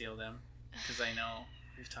going to steal them because I know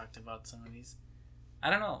we've talked about some of these. I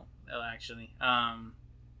don't know, actually.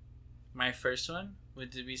 My first one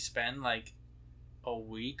would be spend like a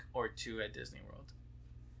week or two at Disney World.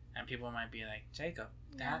 And people might be like, Jacob,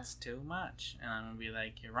 that's too much. And I'm going to be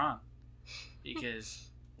like, you're wrong. Because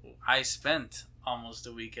I spent almost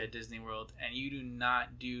a week at Disney World, and you do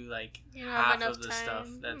not do like half of the stuff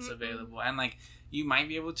that's available. And like, you might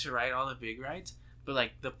be able to ride all the big rides, but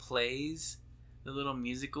like the plays, the little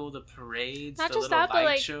musical, the parades, the little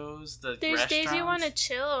light shows, the there's restaurants. Days you want to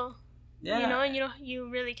chill. Yeah. You know, and you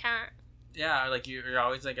really can't. Yeah, like you're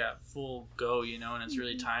always like at full go, you know, and it's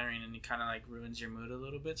really tiring, and it kind of like ruins your mood a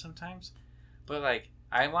little bit sometimes. But like,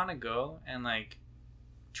 I want to go and like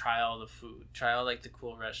try all the food, try all like the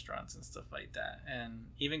cool restaurants and stuff like that, and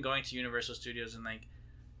even going to Universal Studios and like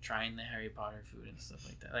trying the Harry Potter food and stuff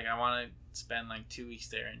like that. Like, I want to spend like 2 weeks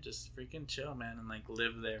there and just freaking chill, man, and like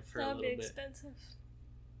live there for a little bit. That'd be expensive.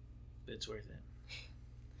 It's worth it.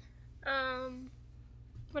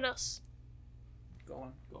 What else? Go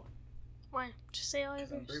on. Why? Just say all yours.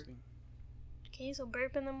 I'm burping. Okay, so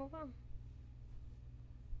burp and then move on.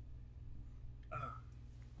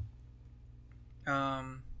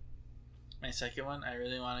 My second one, I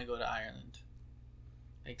really want to go to Ireland.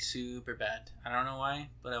 Like, super bad. I don't know why,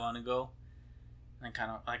 but I want to go. And kind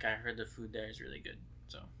of, like, I heard the food there is really good.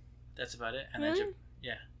 So, that's about it. And really? then,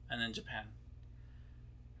 and then Japan.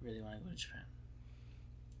 I really want to go to Japan.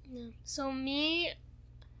 Yeah. So,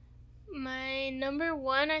 my number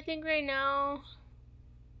one, I think right now,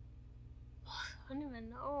 I don't even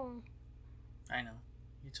know. I know.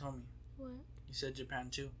 You told me. What? You said Japan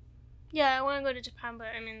too. Yeah, I want to go to Japan, but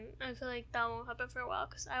I mean, I feel like that won't happen for a while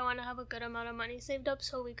because I want to have a good amount of money saved up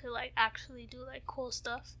so we could like actually do like cool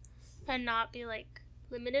stuff and not be like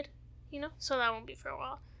limited, you know? So that won't be for a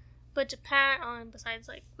while. But Japan, besides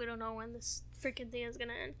like, we don't know when this freaking thing is going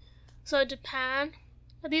to end. So Japan,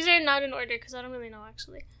 these are not in order because I don't really know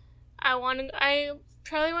actually. I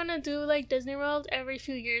probably want to do like Disney World every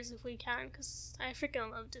few years if we can because I freaking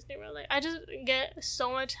love Disney World. Like, I just get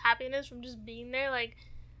so much happiness from just being there. Like,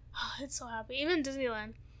 oh, it's so happy. Even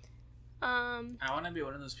Disneyland. I want to be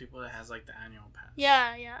one of those people that has like the annual pass.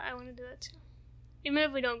 Yeah, I want to do that too. Even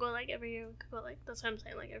if we don't go like every year, we could go like, that's what I'm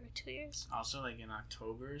saying, like every 2 years. Also like in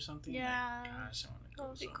October or something. Yeah. Like, gosh, I want to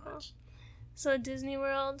go so cool. Much. So Disney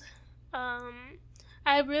World.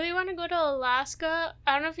 I really want to go to Alaska.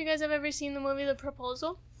 I don't know if you guys have ever seen the movie The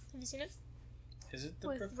Proposal. Have you seen it? Is it The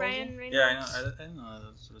With Proposal? Ryan Reynolds? Yeah, I know. I didn't know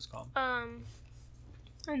that's what it's called.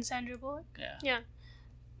 And Sandra Bullock. Yeah.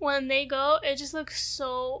 When they go, it just looks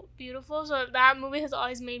so beautiful. So that movie has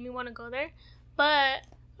always made me want to go there. But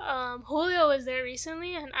Julio was there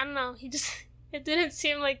recently, and I don't know. It didn't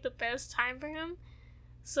seem like the best time for him.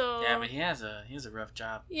 So yeah, but he has a rough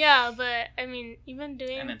job. Yeah, but I mean, even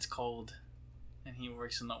doing and it's cold, and he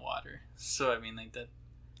works in the water. So I mean, like that.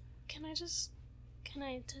 Can I just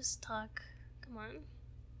talk? Come on.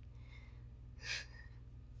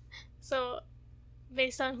 So,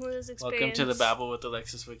 based on Julio's experience. Welcome to the Babble with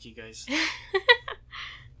Alexis Wiki, guys.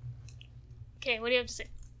 Okay, what do you have to say?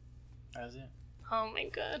 That's it. Oh my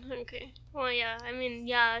god. Okay. Well, yeah. I mean,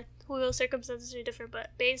 yeah. Julio's circumstances are different,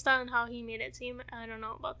 but based on how he made it seem, I don't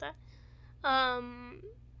know about that.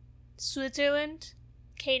 Switzerland.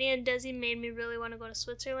 Katie and Desi made me really want to go to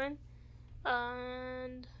Switzerland.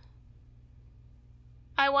 And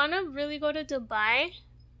I want to really go to Dubai,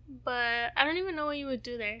 but I don't even know what you would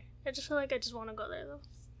do there. I just feel like I just want to go there, though.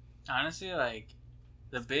 Honestly, like,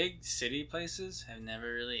 the big city places have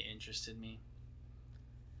never really interested me.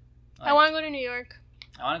 Like, I want to go to New York.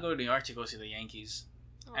 I want to go to New York to go see the Yankees.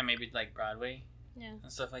 Oh. And maybe, like, Broadway. Yeah.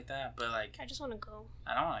 And stuff like that. But, like, I just want to go.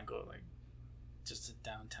 I don't want to go, like, just to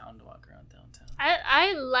downtown to walk around downtown.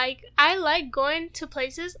 I like going to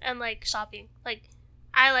places and, like, shopping. Like,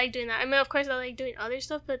 I like doing that. I mean, of course, I like doing other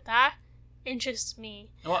stuff, but that interests me.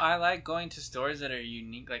 Well, I like going to stores that are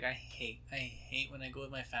unique. Like, I hate when I go with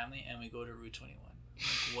my family and we go to Route 21.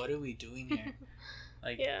 Like, what are we doing here?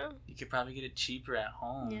 Like, yeah. You could probably get it cheaper at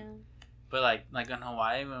home. Yeah. But, like in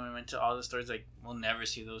Hawaii, when we went to all the stores, like, we'll never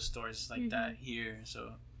see those stores like that here.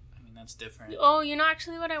 So, I mean, that's different. Oh, you know,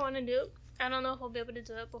 actually what I want to do, I don't know if we'll be able to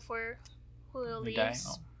do it before Julio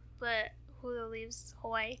leaves. But Julio leaves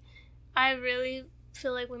Hawaii. I really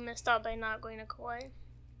feel like we missed out by not going to Kauai.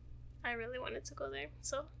 I really wanted to go there.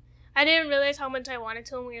 So, I didn't realize how much I wanted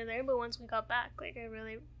to when we were there, but once we got back, like, I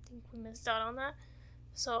really think we missed out on that.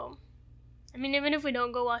 So, I mean, even if we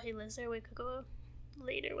don't go while he lives there, we could go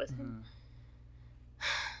later with him.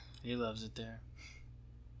 He loves it there.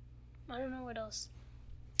 I don't know what else.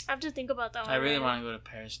 I have to think about that one. I really want to go to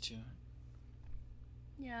Paris too.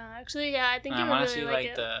 Yeah, actually, yeah, I think you I would want to really see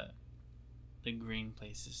like like it. the green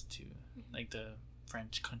places too, like the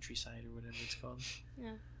French countryside or whatever it's called.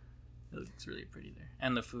 Yeah, it looks really pretty there,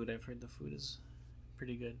 and the food. I've heard the food is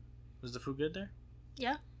pretty good. Was the food good there?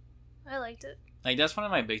 Yeah, I liked it. Like that's one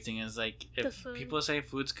of my big things is like if people say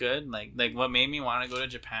food's good, like what made me want to go to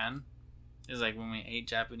Japan is like when we ate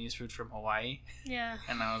Japanese food from Hawaii. Yeah.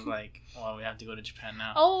 And I was like, well, we have to go to Japan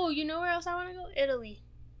now. Oh, you know where else I want to go? Italy.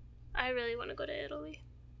 I really want to go to Italy.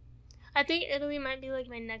 I think Italy might be like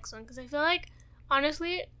my next one because I feel like,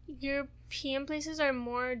 honestly, European places are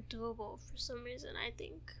more doable for some reason, I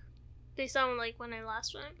think. Based on like when I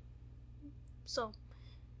last went. So,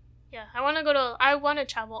 yeah, I want to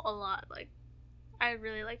travel a lot. Like, I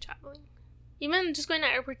really like traveling. Even just going to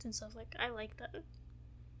airports and stuff, like, I like that.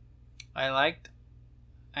 I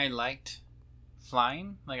liked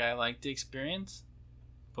flying. Like, I liked the experience.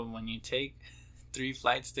 But when you take 3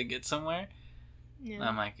 flights to get somewhere, yeah.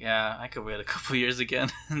 I'm like, yeah, I could wait a couple years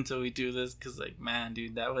again until we do this. Because, like, man,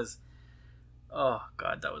 dude, that was... Oh,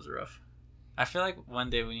 God, that was rough. I feel like one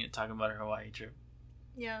day we need to talk about our Hawaii trip.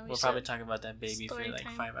 Yeah, we'll probably talk about that baby for, like,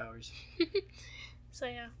 5 hours. So,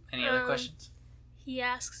 yeah. Any other questions? He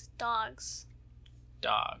asks dogs.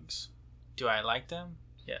 Dogs. Do I like them?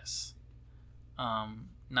 Yes.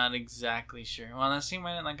 Not exactly sure. Well, let's see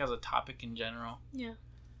what like as a topic in general. Yeah.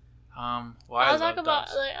 Why I'll talk about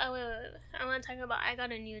like wait. I want to talk about I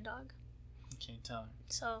got a new dog. Okay, tell her.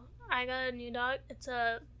 So I got a new dog. It's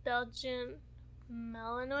a Belgian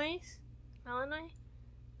Malinois. Malinois?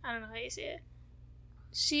 I don't know how you say it.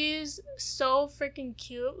 She's so freaking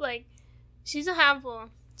cute. Like, she's a handful.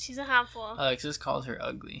 Alexis called her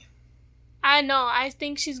ugly. I know. I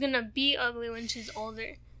think she's gonna be ugly when she's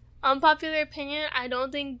older. Unpopular opinion, I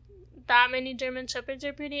don't think that many German Shepherds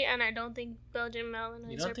are pretty, and I don't think Belgian Malinois are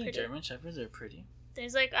pretty. You don't think German Shepherds are pretty?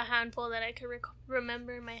 There's like a handful that I could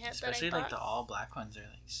remember in my head. Especially that I like the all black ones are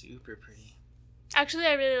like super pretty. Actually,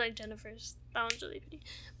 I really like Jennifer's. That one's really pretty.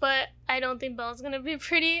 But I don't think Belle's gonna be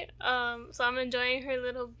pretty. So I'm enjoying her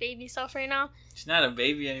little baby self right now. She's not a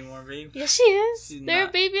baby anymore, babe. Yes, she is. They're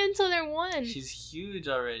a baby until they're 1. She's huge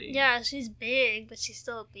already. Yeah, she's big, but she's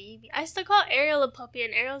still a baby. I still call Ariel a puppy,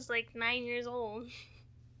 and Ariel's like 9 years old.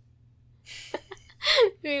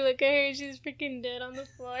 We look at her, she's freaking dead on the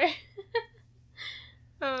floor.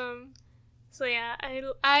 So yeah,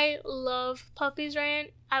 I love puppies, Ryan.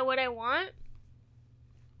 What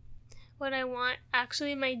I want,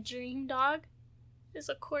 actually, my dream dog is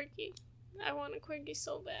a corgi. I want a corgi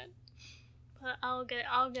so bad, but I'll get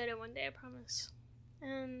it one day, I promise.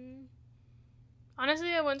 And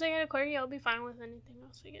honestly, once I get a corgi, I'll be fine with anything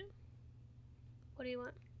else we get. What do you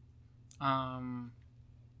want?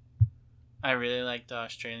 I really like the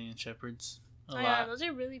Australian Shepherds a lot. Yeah, those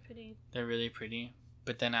are really pretty. They're really pretty,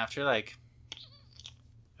 but then after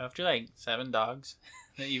 7 dogs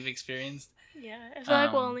that you've experienced. Yeah, I feel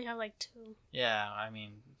like we'll only have like 2. Yeah, I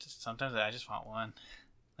mean, sometimes I just want one.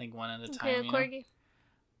 Like one at a time. Okay, a corgi.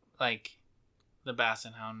 Like the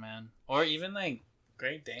Basset Hound, man. Or even like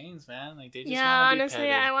Great Danes, man. Like they just want to be petted. Yeah,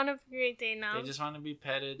 honestly, I want a Great Dane now. They just want to be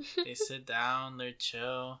petted. They sit down, they're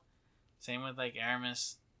chill. Same with like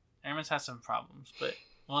Aramis. Aramis has some problems, but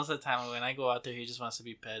most of the time when I go out there, he just wants to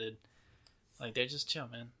be petted. Like they're just chill,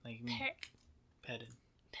 man. Like me. Petted.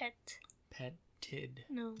 Petted.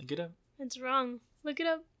 No. Look it up. It's wrong. Look it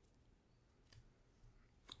up.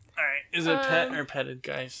 Alright. Is it pet or petted,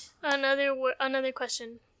 guys? Another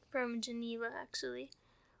question from Geneva, actually.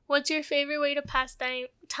 What's your favorite way to pass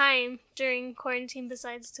time during quarantine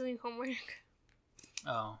besides doing homework?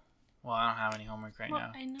 Oh. Well, I don't have any homework right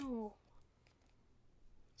now. I know.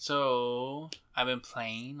 So, I've been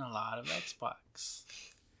playing a lot of Xbox.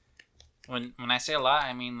 When I say a lot,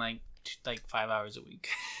 I mean like 5 hours a week.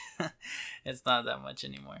 It's not that much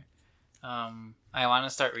anymore. I want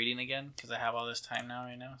to start reading again because I have all this time now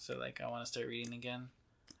right now. So like I want to start reading again.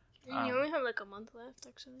 And you only have like a month left,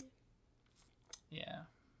 actually. Yeah.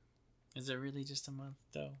 Is it really just a month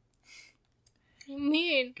though? What do you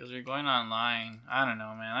mean? Because we're going online. I don't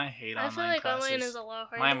know, man. I hate online classes. I feel like online is a lot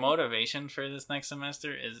harder. My motivation for this next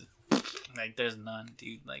semester is like there's none,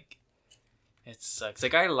 dude. Like it sucks.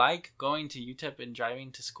 Like I like going to UTEP and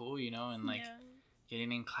driving to school, you know, and like. Yeah.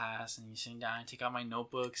 Getting in class and you sitting down and take out my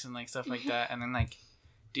notebooks and like stuff like that, and then like,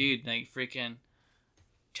 dude, like freaking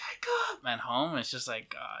Jacob! At home, it's just like,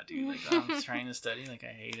 God, dude, like, I'm trying to study. Like,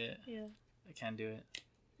 I hate it. Yeah. I can't do it.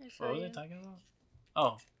 What was I talking about?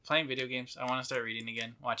 Oh, playing video games. I want to start reading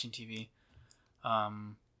again, watching TV.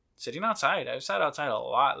 Sitting outside. I've sat outside a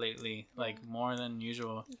lot lately, like more than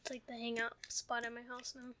usual. It's like the hangout spot at my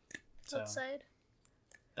house now. So, outside.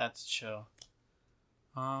 That's chill.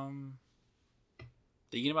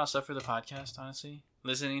 Thinking about stuff for the podcast, honestly.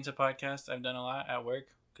 Listening to podcasts, I've done a lot at work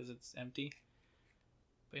because it's empty.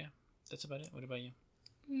 But yeah, that's about it. What about you?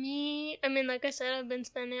 Me, I mean, like I said, I've been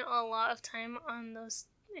spending a lot of time on those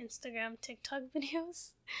Instagram, TikTok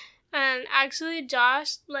videos. And actually,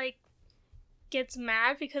 Josh, like, gets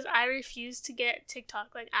mad because I refuse to get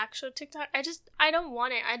TikTok, like actual TikTok. I don't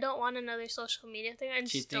want it. I don't want another social media thing.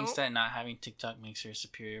 She thinks that not having TikTok makes her a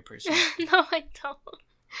superior person. No, I don't.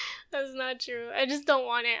 That's not true. I just don't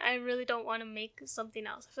want it. I really don't want to make something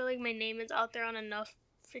else. I feel like my name is out there on enough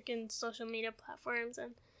freaking social media platforms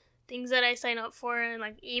and things that I sign up for and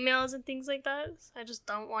like emails and things like that. I just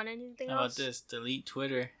don't want anything else. How about this? Delete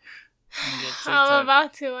Twitter. I'm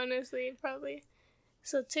about to, honestly, probably.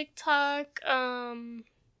 So TikTok,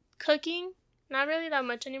 cooking, not really that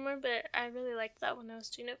much anymore, but I really liked that when I was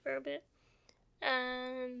doing it for a bit.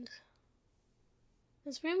 And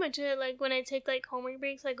that's pretty much it. Like when I take like homework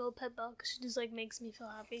breaks, I go pet Bell because she just like makes me feel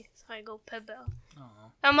happy. So I go pet Bell.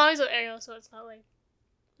 Aww. I'm always with Ariel, so it's not like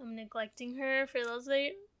I'm neglecting her. For those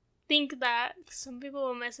that think that, some people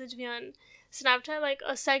will message me on Snapchat like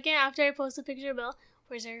a second after I post a picture of Bell.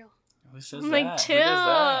 Where's Ariel? Who says I'm that? like, chill. Who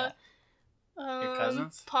does that? Your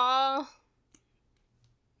cousins? Paul,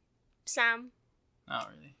 Sam. Not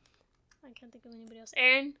really. I can't think of anybody else.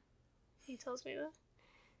 Aaron. He tells me that.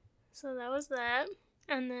 So that was that.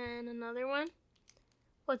 And then another one.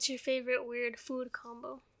 What's your favorite weird food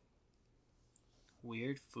combo?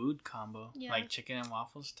 Weird food combo? Yeah. Like chicken and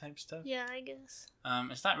waffles type stuff? Yeah, I guess.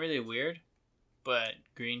 It's not really weird, but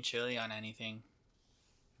green chili on anything.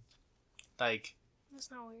 Like.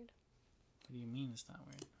 That's not weird. What do you mean it's not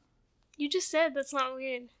weird? You just said that's not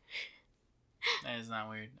weird. That is not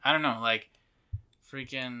weird. I don't know, like,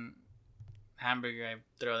 freaking hamburger, I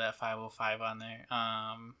throw that 505 on there.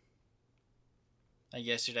 Like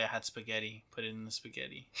yesterday I had spaghetti, put it in the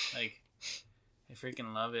spaghetti. Like, I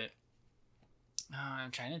freaking love it.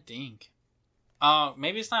 I'm trying to think.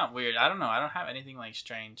 Maybe it's not weird. I don't know. I don't have anything, like,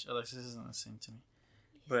 strange. Alexis isn't listening to me.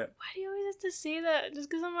 But why do you always have to say that? Just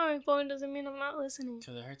because I'm on my phone doesn't mean I'm not listening.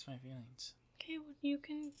 Because it hurts my feelings. Okay, well, you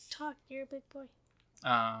can talk. You're a big boy.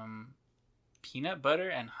 Peanut butter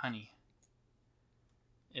and honey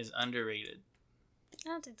is underrated. I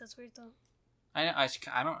don't think that's weird, though. I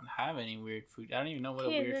don't have any weird food. I don't even know what a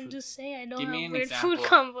weird then food. just say I don't Give have me an weird example. food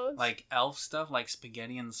combos. Like elf stuff, like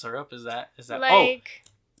spaghetti and syrup. Is that? Like,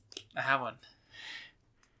 I have one.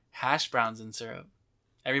 Hash browns and syrup.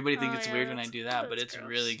 Everybody thinks it's yeah, weird when I do that, but it's gross.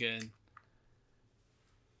 really good.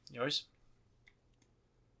 Yours?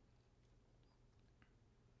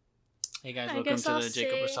 Hey guys, welcome to the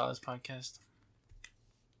Jacob Rosales podcast.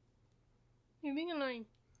 You're being annoying.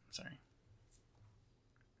 Sorry.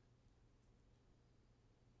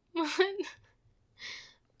 What?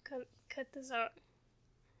 Cut this out.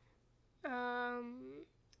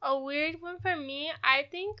 A weird one for me. I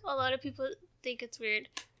think a lot of people think it's weird.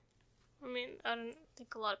 I mean, I don't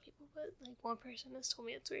think a lot of people, but like one person has told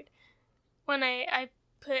me it's weird. When I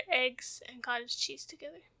put eggs and cottage cheese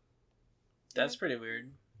together. That's pretty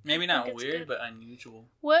weird. Maybe not weird, but unusual.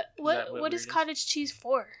 What is is cottage cheese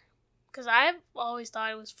for? Because I've always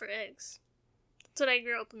thought it was for eggs. That's what I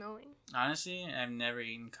grew up knowing. Honestly, I've never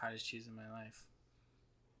eaten cottage cheese in my life.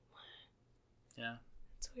 Yeah.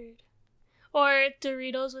 That's weird. Or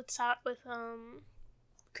Doritos with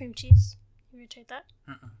cream cheese. You ever tried that?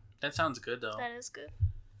 That sounds good though. That is good.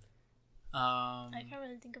 I can't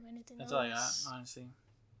really think of anything that's else. all I got, honestly.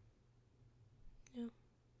 Yeah.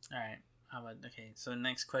 Alright. Okay, so the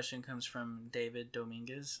next question comes from David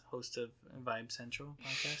Dominguez, host of Vibe Central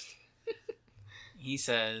podcast. He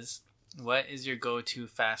says, what is your go-to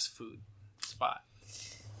fast food spot?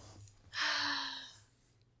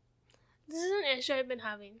 This is an issue I've been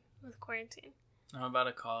having with quarantine. I'm about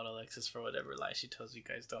to call out Alexis for whatever lie she tells you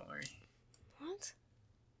guys. Don't worry. What?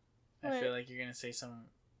 I feel like you're going to say some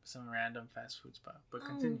random fast food spot, but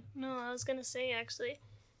continue. No, I was going to say, actually,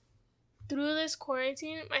 through this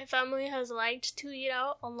quarantine, my family has liked to eat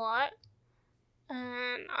out a lot.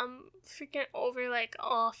 And I'm freaking over, like,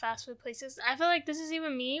 all fast food places. I feel like this is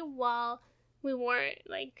even me while we weren't,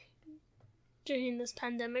 like, during this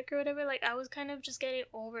pandemic or whatever. Like, I was kind of just getting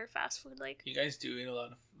over fast food. Like, you guys do eat a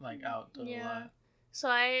lot of, like, out a lot. So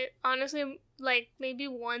I honestly, like, maybe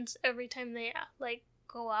once every time they, like,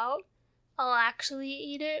 go out, I'll actually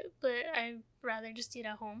eat it, but I'd rather just eat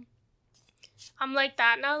at home. I'm like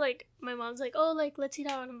that now. Like, my mom's like, oh, like, let's eat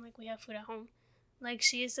out. And I'm like, we have food at home. Like,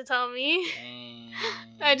 she used to tell me.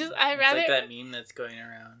 I'd rather... It's like that meme that's going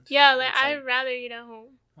around. Yeah, like, I'd rather eat at home.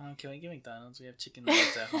 Mom, can we get McDonald's? We have chicken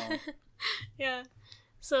nuggets at home. Yeah.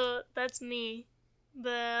 So, that's me.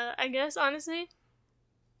 But I guess, honestly,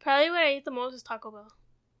 probably what I eat the most is Taco Bell,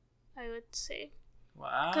 I would say.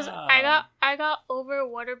 Wow. Because I got over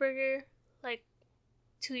Whataburger, like,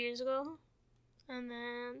 2 years ago. And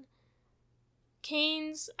then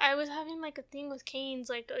Cane's, I was having, like, a thing with Cane's,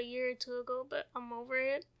 like, a year or two ago, but I'm over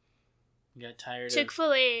it. You got tired of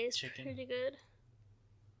Chick-fil-A is chicken? pretty good.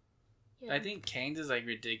 Yeah. I think Cane's is, like,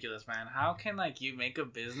 ridiculous, man. How can, like, you make a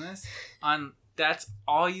business on... That's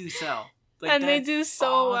all you sell. Like, and they do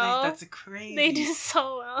so well. That's crazy. They do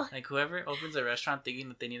so well. Like, whoever opens a restaurant thinking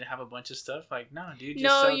that they need to have a bunch of stuff, like, no, dude,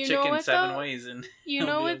 just sell chicken 7 ways and you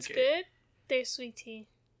know what's good? Their sweet tea.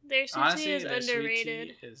 Their sweet tea is underrated.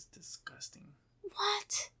 Sweet tea is disgusting.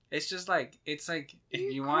 What? It's just like, it's like, if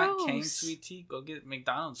you want Cane's sweet tea, go get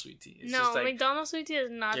McDonald's sweet tea. It's just like, McDonald's sweet tea is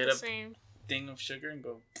not the same. Thing of sugar and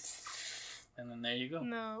go, and then there you go.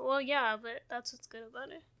 No, well, yeah, but that's what's good about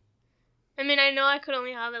it. I mean, I know I could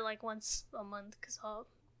only have it like once a month because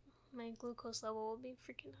my glucose level will be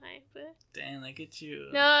freaking high, but... Damn, look at you.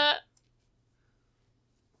 No.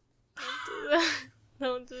 Don't do that.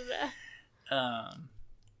 Don't do that.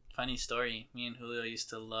 Funny story. Me and Julio used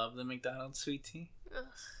to love the McDonald's sweet tea. Ugh.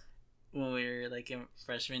 When we were like in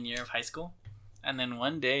freshman year of high school. And then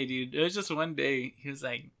one day, dude, it was just one day, he was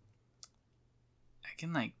like, I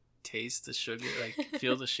can like taste the sugar, like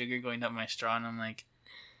feel the sugar going up my straw, and I'm like,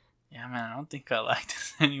 yeah, man, I don't think I like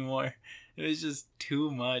this anymore. It was just too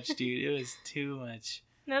much, dude. It was too much.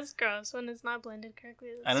 That's gross when it's not blended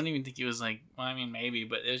correctly. I don't even think it was like, well, I mean, maybe,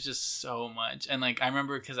 but it was just so much. And like, I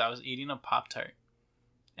remember because I was eating a Pop-Tart,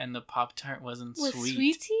 and the Pop-Tart wasn't sweet. With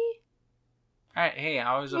sweet tea? Alright, hey,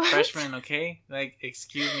 I was a freshman, okay? Like,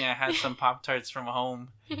 excuse me, I had some Pop-Tarts from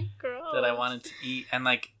home that I wanted to eat, and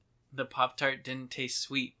like, the Pop-Tart didn't taste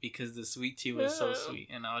sweet because the sweet tea was so sweet,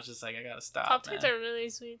 and I was just like, I gotta stop. Pop-Tarts are really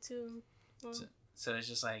sweet too. Well. So it's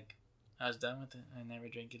just like, I was done with it. I never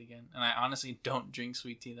drank it again, and I honestly don't drink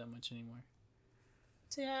sweet tea that much anymore.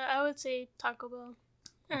 So yeah, I would say Taco Bell.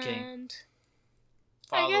 Okay. And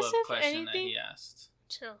follow-up I guess if question anything, that he asked.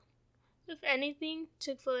 Chill. If anything,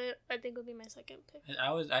 Chick-fil-A I think would be my second pick.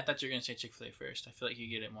 I thought you were gonna say Chick-fil-A first. I feel like you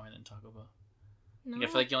get it more than Taco Bell. No. I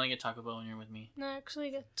feel like you only get Taco Bell when you're with me. No, I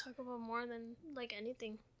actually get Taco Bell more than like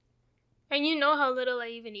anything. And you know how little I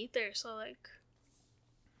even eat there, so like.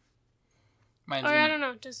 I don't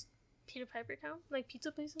know, does Peter Piper count? Like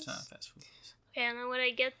pizza places? It's not a fast food place. Okay, and then when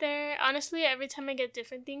I get there, honestly, every time I get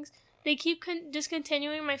different things, they keep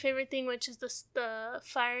discontinuing my favorite thing, which is the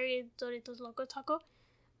fiery Doritos Loco Taco.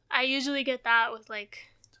 I usually get that with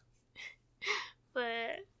like,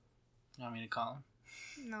 but. You want me to call him?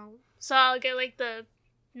 No. So I'll get like the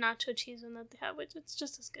nacho cheese one that they have, which it's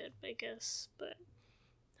just as good, I guess. But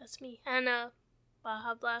that's me. And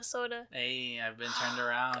Baja Blast soda. Hey, I've been turned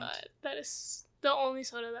around. God, that is the only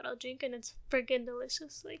soda that I'll drink, and it's freaking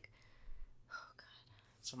delicious. Like, oh god.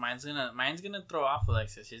 So mine's gonna throw off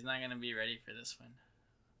Alexis. She's not gonna be ready for this one.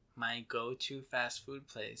 My go-to fast food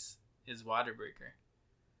place is Whataburger.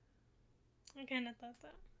 I kind of thought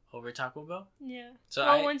that. Over Taco Bell? Yeah. So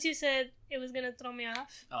once you said it was gonna throw me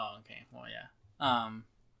off. Oh, okay. Well, yeah.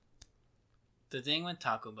 The thing with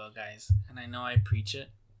Taco Bell, guys, and I know I preach it,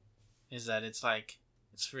 is that it's like,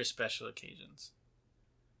 it's for special occasions.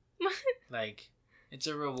 Like, it's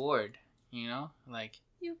a reward, you know? Like,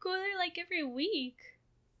 you go there like every week.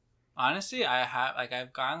 Honestly,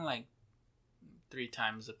 I've gone like 3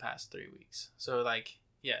 times the past 3 weeks. So like,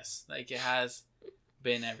 yes, like it has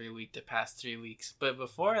been every week the past 3 weeks. But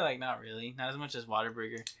before, like, not really. Not as much as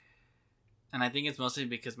Whataburger. And I think it's mostly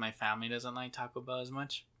because my family doesn't like Taco Bell as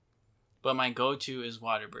much. But my go-to is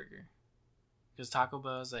Whataburger. Because Taco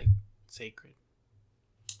Bell is, like, sacred.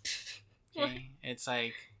 Okay? It's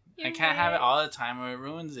like, I can't have it all the time or it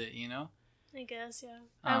ruins it, you know? I guess, yeah.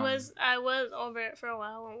 I was over it for a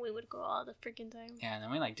while when we would go all the freaking time. Yeah, and then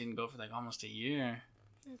we, like, didn't go for, like, almost a year.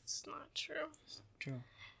 That's not true. It's true.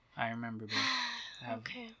 I remember being...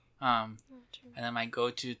 Okay. And then my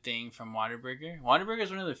go-to thing from Whataburger. Whataburger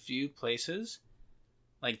is one of the few places,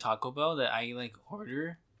 like Taco Bell, that I like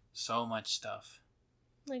order so much stuff.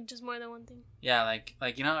 Like just more than one thing. Yeah, like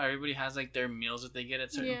you know, everybody has like their meals that they get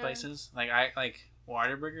at certain places. Like I like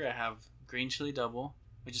Whataburger. I have green chili double,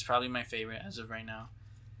 which is probably my favorite as of right now.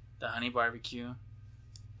 The honey barbecue,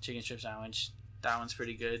 chicken strip sandwich. That one's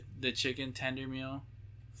pretty good. The chicken tender meal,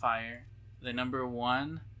 fire. The number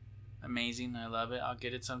one amazing. I love it. I'll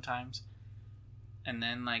get it sometimes. And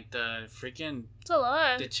then like the freaking It's a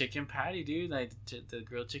lot. the chicken patty, dude. Like the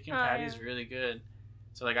grilled chicken patty is yeah. really good.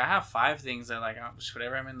 So like I have 5 things that like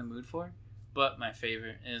whatever I'm in the mood for. But my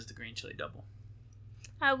favorite is the green chili double.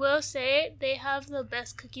 I will say they have the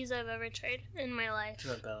best cookies I've ever tried in my life. That's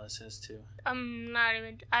what Bella says too. I'm not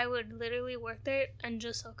even. I would literally work there and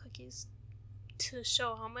just sell cookies to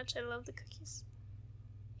show how much I love the cookies.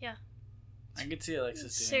 Yeah. I could see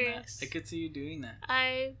Alexis doing that. I could see you doing that.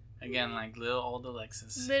 Again, like little old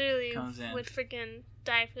Alexis literally comes in. would freaking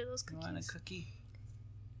die for those cookies. You want a cookie?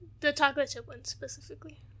 The chocolate chip ones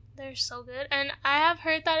specifically. They're so good. And I have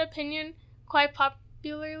heard that opinion quite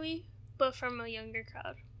popularly, but from a younger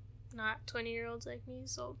crowd. Not 20-year-olds like me,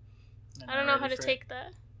 so I don't know how to take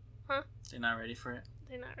that. Huh? They're not ready for it?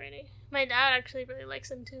 They're not ready. My dad actually really likes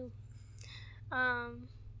them too. But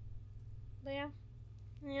yeah.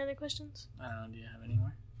 Any other questions? I don't know. Do you have any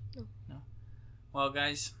more? No. No? Well,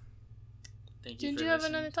 guys, thank you for listening. Didn't you have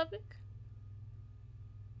another topic?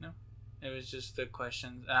 No. It was just the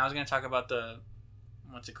questions. And I was going to talk about the,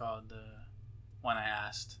 what's it called? The one I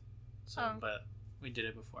asked. So, but we did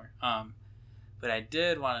it before. But I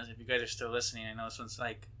did want to, if you guys are still listening, I know this one's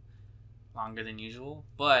like longer than usual,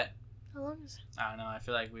 but how long is it? I don't know. I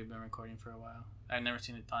feel like we've been recording for a while. I've never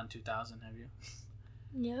seen it on 2000. Have you?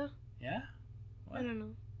 Yeah. Yeah? What? I don't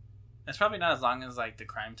know. It's probably not as long as like the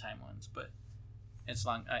crime time ones, but it's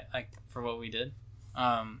long. Like for what we did.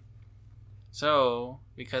 So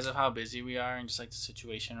because of how busy we are and just like the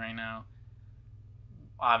situation right now,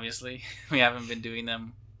 obviously we haven't been doing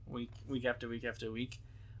them week after week after week,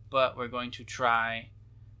 but we're going to try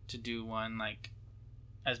to do one like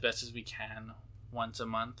as best as we can once a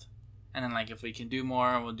month, and then like if we can do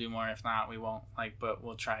more, we'll do more. If not, we won't. Like, but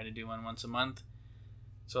we'll try to do one once a month.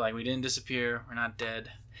 So like we didn't disappear. We're not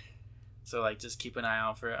dead. So like just keep an eye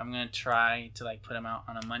out for it. I'm gonna try to like put them out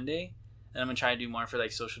on a Monday, and I'm gonna try to do more for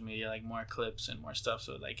like social media, like more clips and more stuff.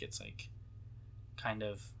 So like it's like kind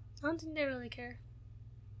of. I don't think they really care.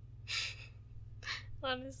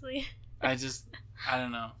 Honestly. I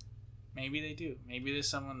don't know. Maybe they do. Maybe there's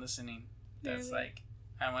someone listening that's like,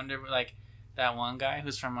 I wonder, like, that one guy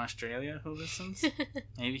who's from Australia who listens.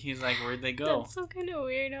 Maybe he's like, where'd they go? That's so kind of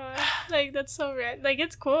weird, huh? Like, that's so random. Like,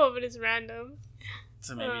 it's cool, but it's random.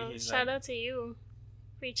 So maybe he's shout out to you.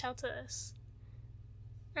 Reach out to us.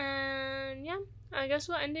 And yeah, I guess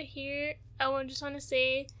we'll end it here. I just want to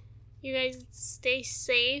say, you guys stay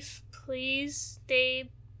safe. Please stay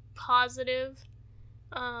positive.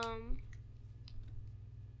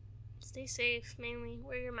 Stay safe, mainly.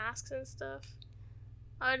 Wear your masks and stuff.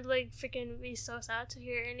 I'd like freaking be so sad to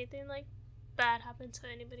hear anything like bad happen to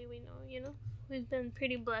anybody we know, you know? We've been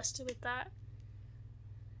pretty blessed with that.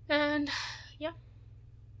 And yeah.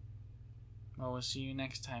 Well, we'll see you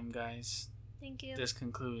next time, guys. Thank you. This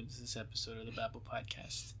concludes this episode of the Babble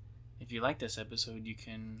Podcast. If you like this episode, you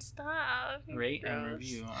can rate and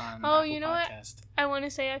review on Apple you know Podcast. What? I want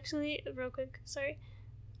to say actually, real quick, sorry.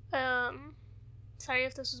 Sorry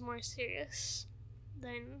if this was more serious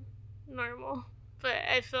than normal. But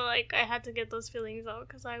I feel like I had to get those feelings out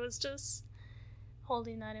because I was just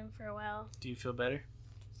holding that in for a while. Do you feel better?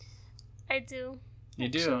 I do. You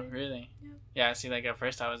actually. do? Really? Yeah. Yeah, see, like, at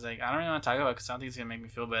first I was like, I don't really want to talk about it because I don't think it's going to make me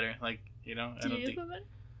feel better. Like, you know? Do you feel better?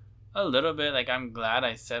 A little bit. Like, I'm glad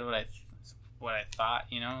I said what I thought,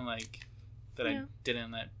 you know? Like, that I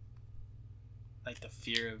didn't let, like, the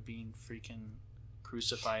fear of being freaking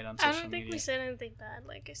crucified on social media. I don't think we said anything bad.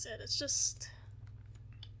 Like I said, it's just...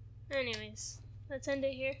 Anyways, let's end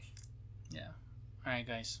it here. Yeah. Alright,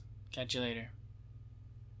 guys. Catch you later.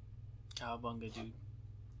 Cowabunga, dude.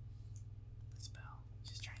 That's Belle.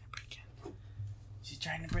 She's trying to break in. She's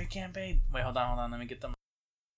trying to break in, babe. Wait, hold on. Let me get them.